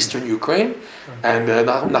far. It's eastern Ukraine. And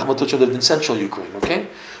Nachman Tulchin lived in central Ukraine, okay?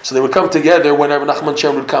 So they would come together whenever Nachman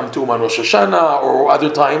Cherin would come to Uman Rosh Hashanah or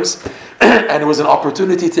other times. And it was an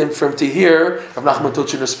opportunity for him to hear Rav Nachman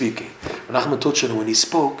Tulchiner speaking. Rav Nachman Tulchiner, when he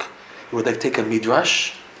spoke, he would take a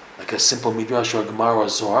midrash, like a simple midrash or a Gemara or a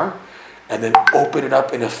Zohar, and then open it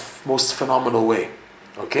up in a most phenomenal way,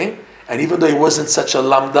 okay? And even though he wasn't such a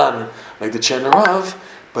lamdan like the Cherin Rav,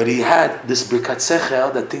 but he had this birkat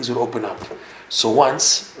sechel that things would open up. So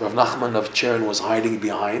once, Rav Nachman of Cherin was hiding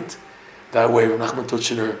behind. That way, Rav Nachman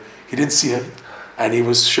Tulchiner, he didn't see him, and he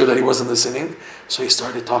was sure that he wasn't listening. So he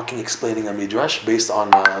started talking, explaining a midrash based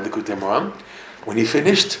on the Likutei Moharan. When he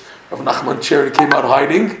finished, Rav Nachman Cherin came out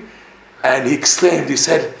hiding, and he exclaimed, he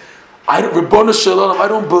said, Ribono Shel Olam, I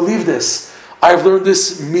don't believe this. I've learned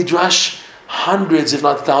this midrash hundreds, if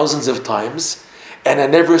not thousands of times, and I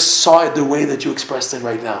never saw it the way that you expressed it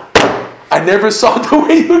right now. I never saw it the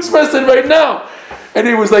way you expressed it right now. And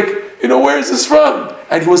he was like, where is this from?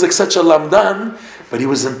 And he was like such a lamdan, but he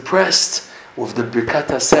was impressed with the birkat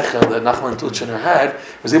sechel that Nachman Tulchiner had.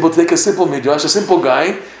 He was able to take a simple midrash, a simple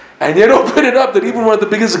guy, and yet open it up that even one of the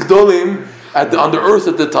biggest gdolim on the earth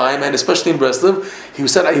at the time, and especially in Breslov, he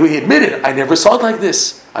admitted, I never saw it like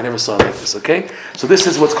this. Okay? So this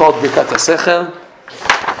is what's called birkat sechel.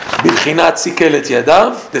 B'chinat sikel et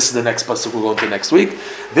yadav. This is the next pasuk we're going to next week.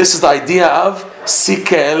 This is the idea of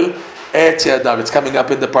sikel et yadav. It's coming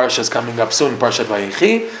up in the parsha. It's coming up soon, Parshat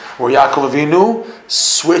Vayechi, where Yaakov Avinu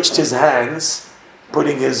switched his hands,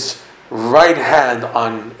 putting his right hand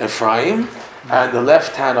on Ephraim and the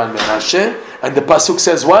left hand on Menashe. And the pasuk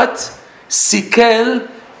says what? Sikel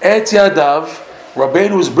et yadav.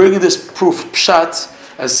 Rabbeinu is bringing this proof, pshat,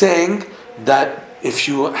 as saying that if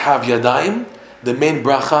you have yadayim, the main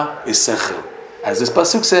bracha is sechel. As this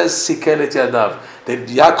pasuk says, sikel et yadav, that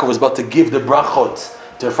Yaakov was about to give the brachot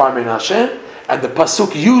to Ephraim and Menashe, and the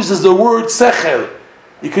pasuk uses the word sechel.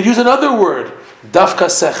 You could use another word, dafka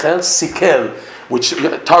sechel, sikel, which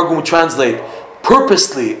Targum would translate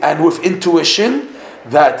purposely and with intuition,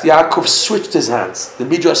 that Yaakov switched his hands. The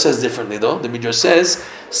Midrash says differently though. The Midrash says,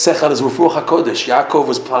 sechel is with Ruach HaKodesh. Yaakov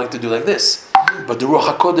was planning to do like this, but the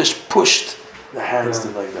Ruach HaKodesh pushed the hands to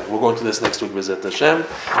like that. We're going to this next week, B'ezrat Hashem,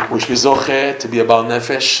 which we zoche to be about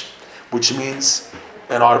nefesh, which means,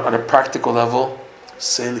 on a practical level,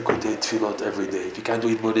 say likutei tefillot every day. If you can't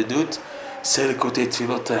do hitbodedut, say likutei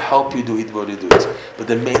tefillot to help you do hitbodedut. But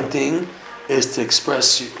the main thing is to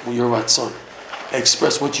express your ratzon.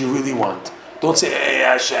 Express what you really want. Don't say, hey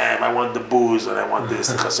Hashem, I want the booze, and I want this,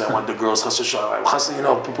 I want the girls,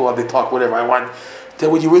 people, they talk, whatever, I want.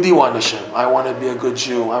 Tell what you really want, Hashem. I want to be a good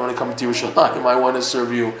Jew. I want to come to Yerushalayim. I want to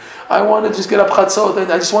serve you. I want to just get up chatzot.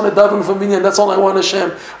 I just want to daven for minyan. That's all I want,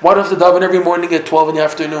 Hashem. Why do I have to daven every morning at 12 in the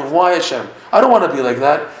afternoon? Why, Hashem? I don't want to be like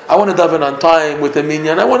that. I want to daven on time with the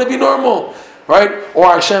minyan. I want to be normal, right? Or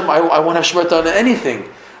Hashem, I want to have shmata on anything.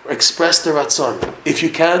 Express the ratzon. If you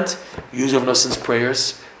can't, use Rav Noson's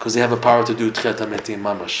prayers, because they have a power to do tchiat hametim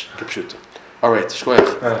mamash. Kipshuta. All right,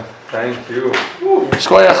 shkoyach. Thank you.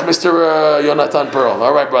 Shkoyach, Mr. Yonatan Pearl.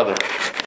 All right, brother.